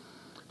answer.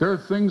 There are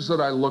things that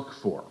I look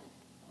for.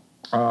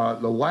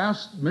 The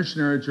last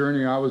missionary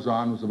journey I was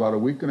on was about a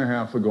week and a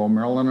half ago.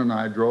 Marilyn and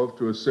I drove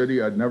to a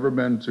city I'd never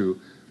been to,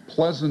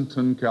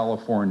 Pleasanton,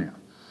 California.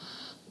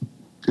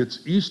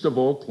 It's east of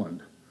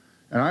Oakland,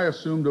 and I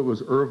assumed it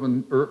was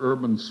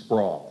urban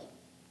sprawl.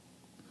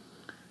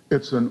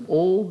 It's an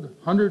old,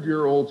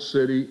 100-year-old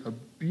city, a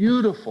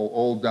beautiful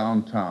old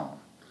downtown.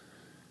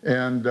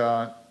 And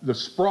the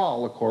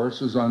sprawl, of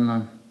course, is on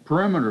the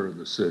perimeter of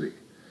the city.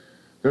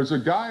 There's a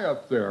guy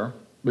up there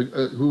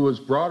who was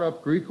brought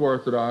up Greek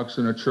Orthodox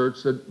in a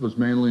church that was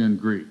mainly in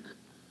Greek.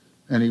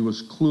 And he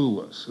was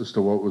clueless as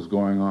to what was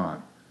going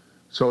on.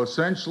 So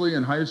essentially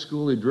in high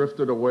school, he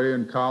drifted away.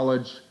 In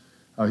college,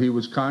 he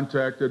was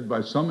contacted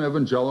by some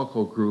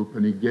evangelical group,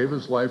 and he gave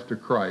his life to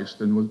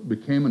Christ and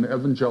became an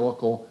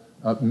evangelical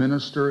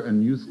minister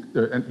and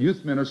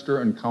youth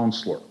minister and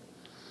counselor.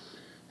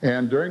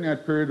 And during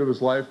that period of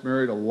his life,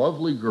 married a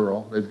lovely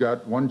girl. They've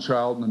got 1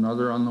 child and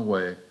another on the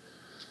way.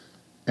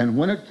 And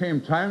when it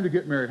came time to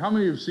get married, how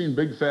many of you have seen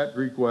Big Fat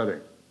Greek Wedding?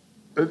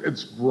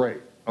 It's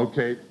great,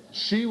 okay?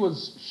 She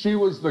was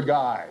the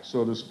guy,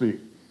 so to speak.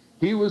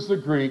 He was the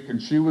Greek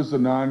and she was the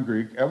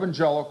non-Greek,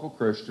 evangelical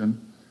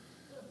Christian.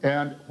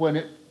 And when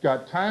it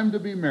got time to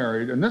be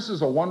married, and this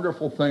is a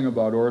wonderful thing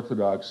about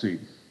Orthodoxy,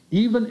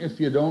 even if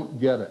you don't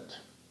get it,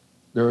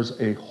 there's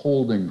a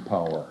holding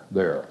power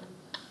there.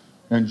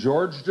 And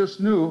George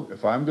just knew,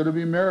 if I'm going to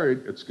be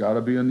married, it's got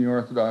to be in the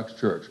Orthodox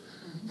Church.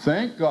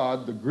 Thank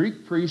God the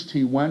Greek priest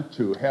he went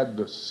to had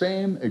the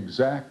same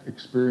exact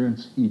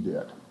experience he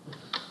did.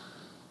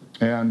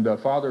 And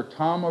Father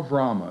Tom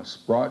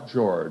Avramis brought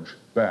George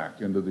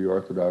back into the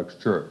Orthodox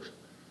Church.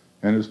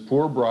 And his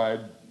poor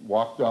bride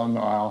walked down the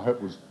aisle.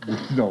 It was,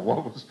 you know,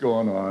 what was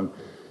going on.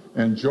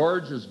 And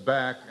George is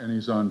back and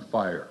he's on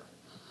fire.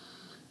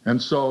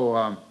 And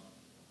so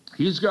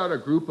he's got a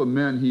group of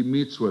men he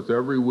meets with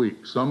every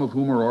week, some of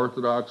whom are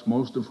Orthodox,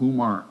 most of whom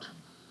aren't.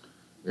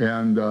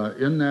 And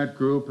in that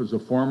group is a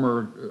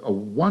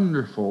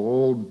wonderful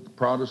old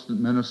Protestant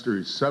minister.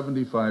 He's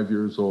 75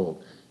 years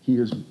old. He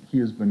has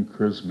been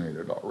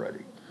chrismated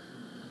already.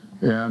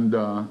 And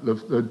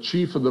the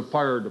chief of the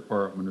fire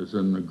department is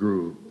in the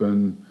group,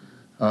 and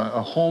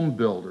a home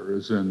builder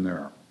is in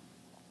there.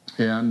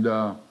 And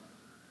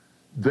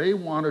They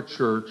want a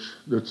church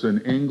that's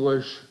in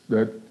English,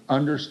 that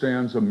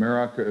understands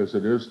America as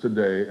it is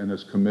today and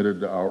is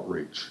committed to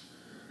outreach.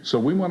 So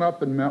we went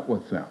up and met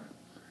with them.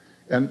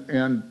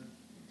 And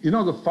you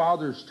know, the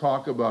fathers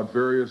talk about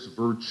various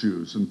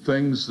virtues and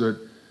things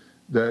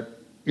that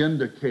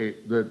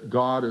indicate that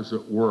God is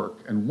at work.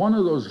 And one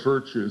of those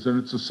virtues, and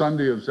it's the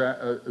Sunday of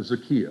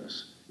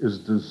Zacchaeus, is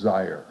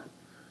desire.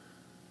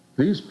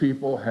 These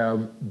people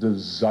have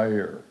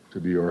desire to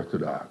be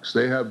Orthodox.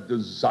 They have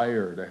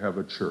desire to have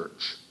a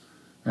church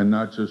and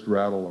not just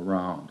rattle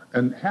around.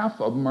 And half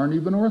of them aren't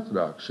even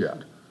Orthodox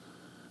yet.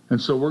 And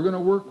so we're going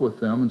to work with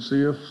them and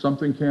see if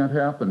something can't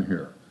happen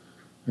here.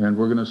 And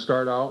we're going to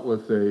start out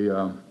with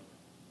a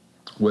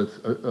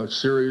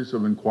series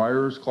of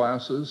inquirers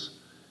classes.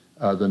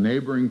 The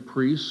neighboring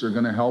priests are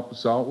going to help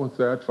us out with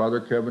that. Father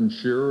Kevin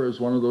Shearer is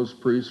one of those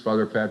priests.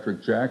 Father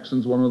Patrick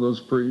Jackson's one of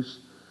those priests.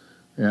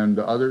 And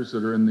others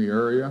that are in the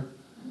area.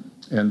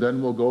 And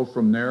then we'll go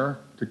from there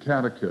to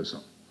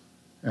catechism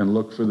and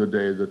look for the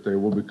day that they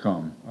will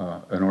become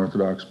an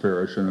Orthodox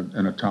parish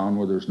in a town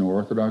where there's no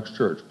Orthodox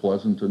church,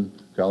 Pleasanton,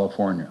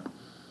 California.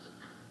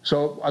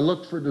 So I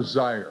look for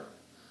desire.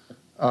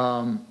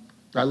 I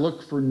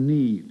look for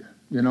need.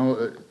 You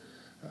know,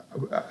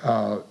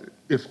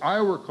 if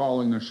I were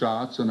calling the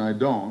shots, and I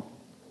don't,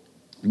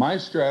 my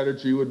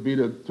strategy would be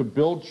to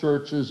build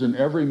churches in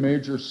every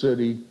major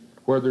city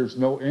where there's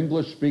no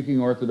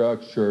English-speaking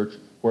Orthodox church,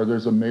 where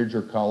there's a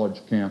major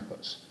college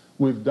campus.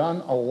 We've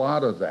done a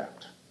lot of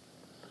that,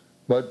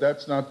 but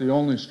that's not the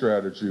only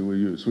strategy we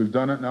use. We've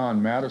done it now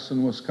in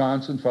Madison,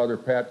 Wisconsin. Father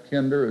Pat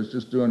Kinder is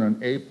just doing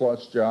an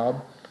A-plus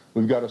job.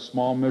 We've got a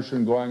small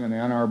mission going in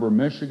Ann Arbor,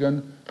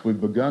 Michigan.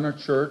 We've begun a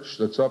church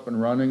that's up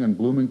and running in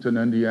Bloomington,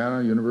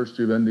 Indiana,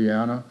 University of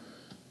Indiana.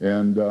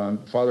 And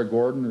Father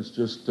Gordon is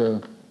just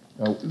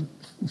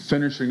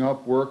finishing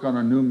up work on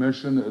a new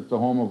mission at the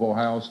home of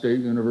Ohio State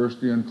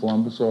University in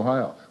Columbus,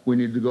 Ohio. We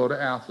need to go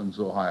to Athens,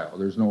 Ohio.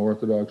 There's no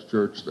Orthodox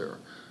church there,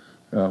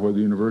 where the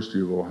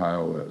University of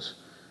Ohio is.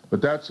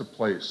 But that's a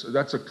place,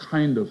 that's a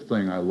kind of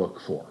thing I look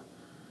for.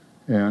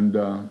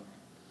 And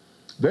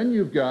then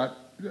you've got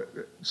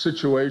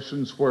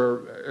situations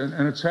where,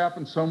 and it's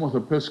happened some with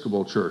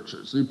Episcopal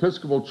churches. The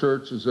Episcopal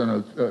Church is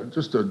in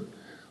just an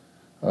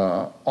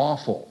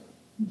awful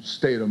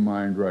state of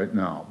mind right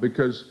now,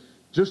 because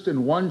just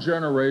in one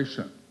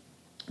generation,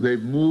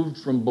 they've moved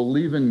from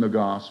believing the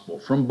gospel,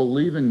 from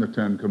believing the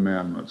Ten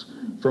Commandments,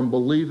 from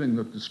believing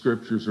that the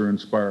scriptures are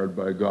inspired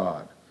by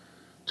God,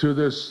 to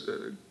this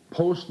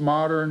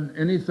postmodern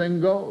anything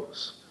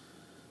goes.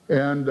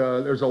 And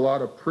there's a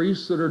lot of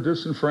priests that are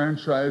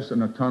disenfranchised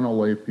and a ton of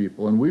lay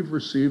people. And we've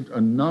received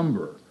a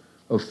number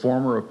of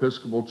former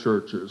Episcopal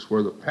churches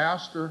where the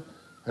pastor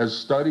has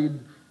studied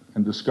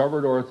and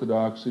discovered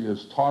Orthodoxy,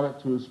 has taught it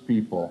to his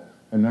people,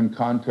 and then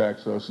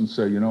contacts us and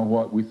say, you know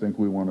what, we think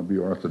we want to be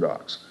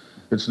Orthodox.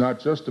 It's not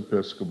just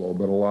Episcopal,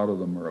 but a lot of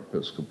them are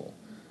Episcopal.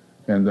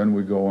 And then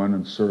we go in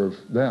and serve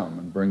them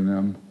and bring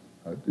them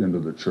into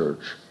the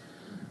church.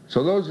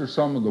 So those are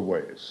some of the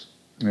ways.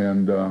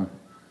 And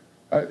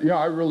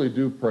I really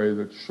do pray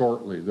that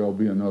shortly there'll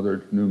be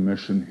another new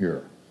mission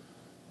here.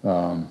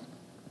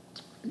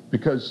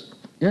 Because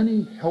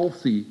any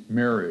healthy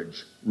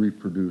marriage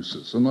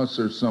reproduces, unless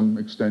there's some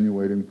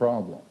extenuating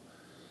problem.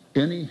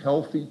 Any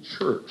healthy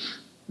church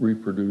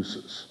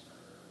reproduces.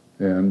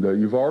 And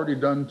you've already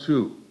done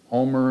 2,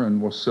 Homer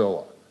and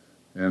Wasilla.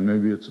 And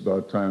maybe it's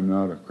about time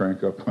now to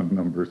crank up on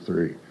number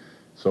 3.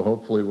 So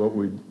hopefully what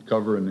we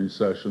cover in these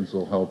sessions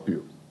will help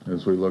you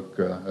as we look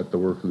at the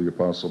work of the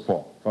Apostle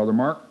Paul. Father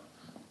Mark?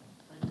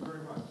 Thank you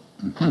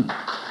very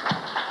much.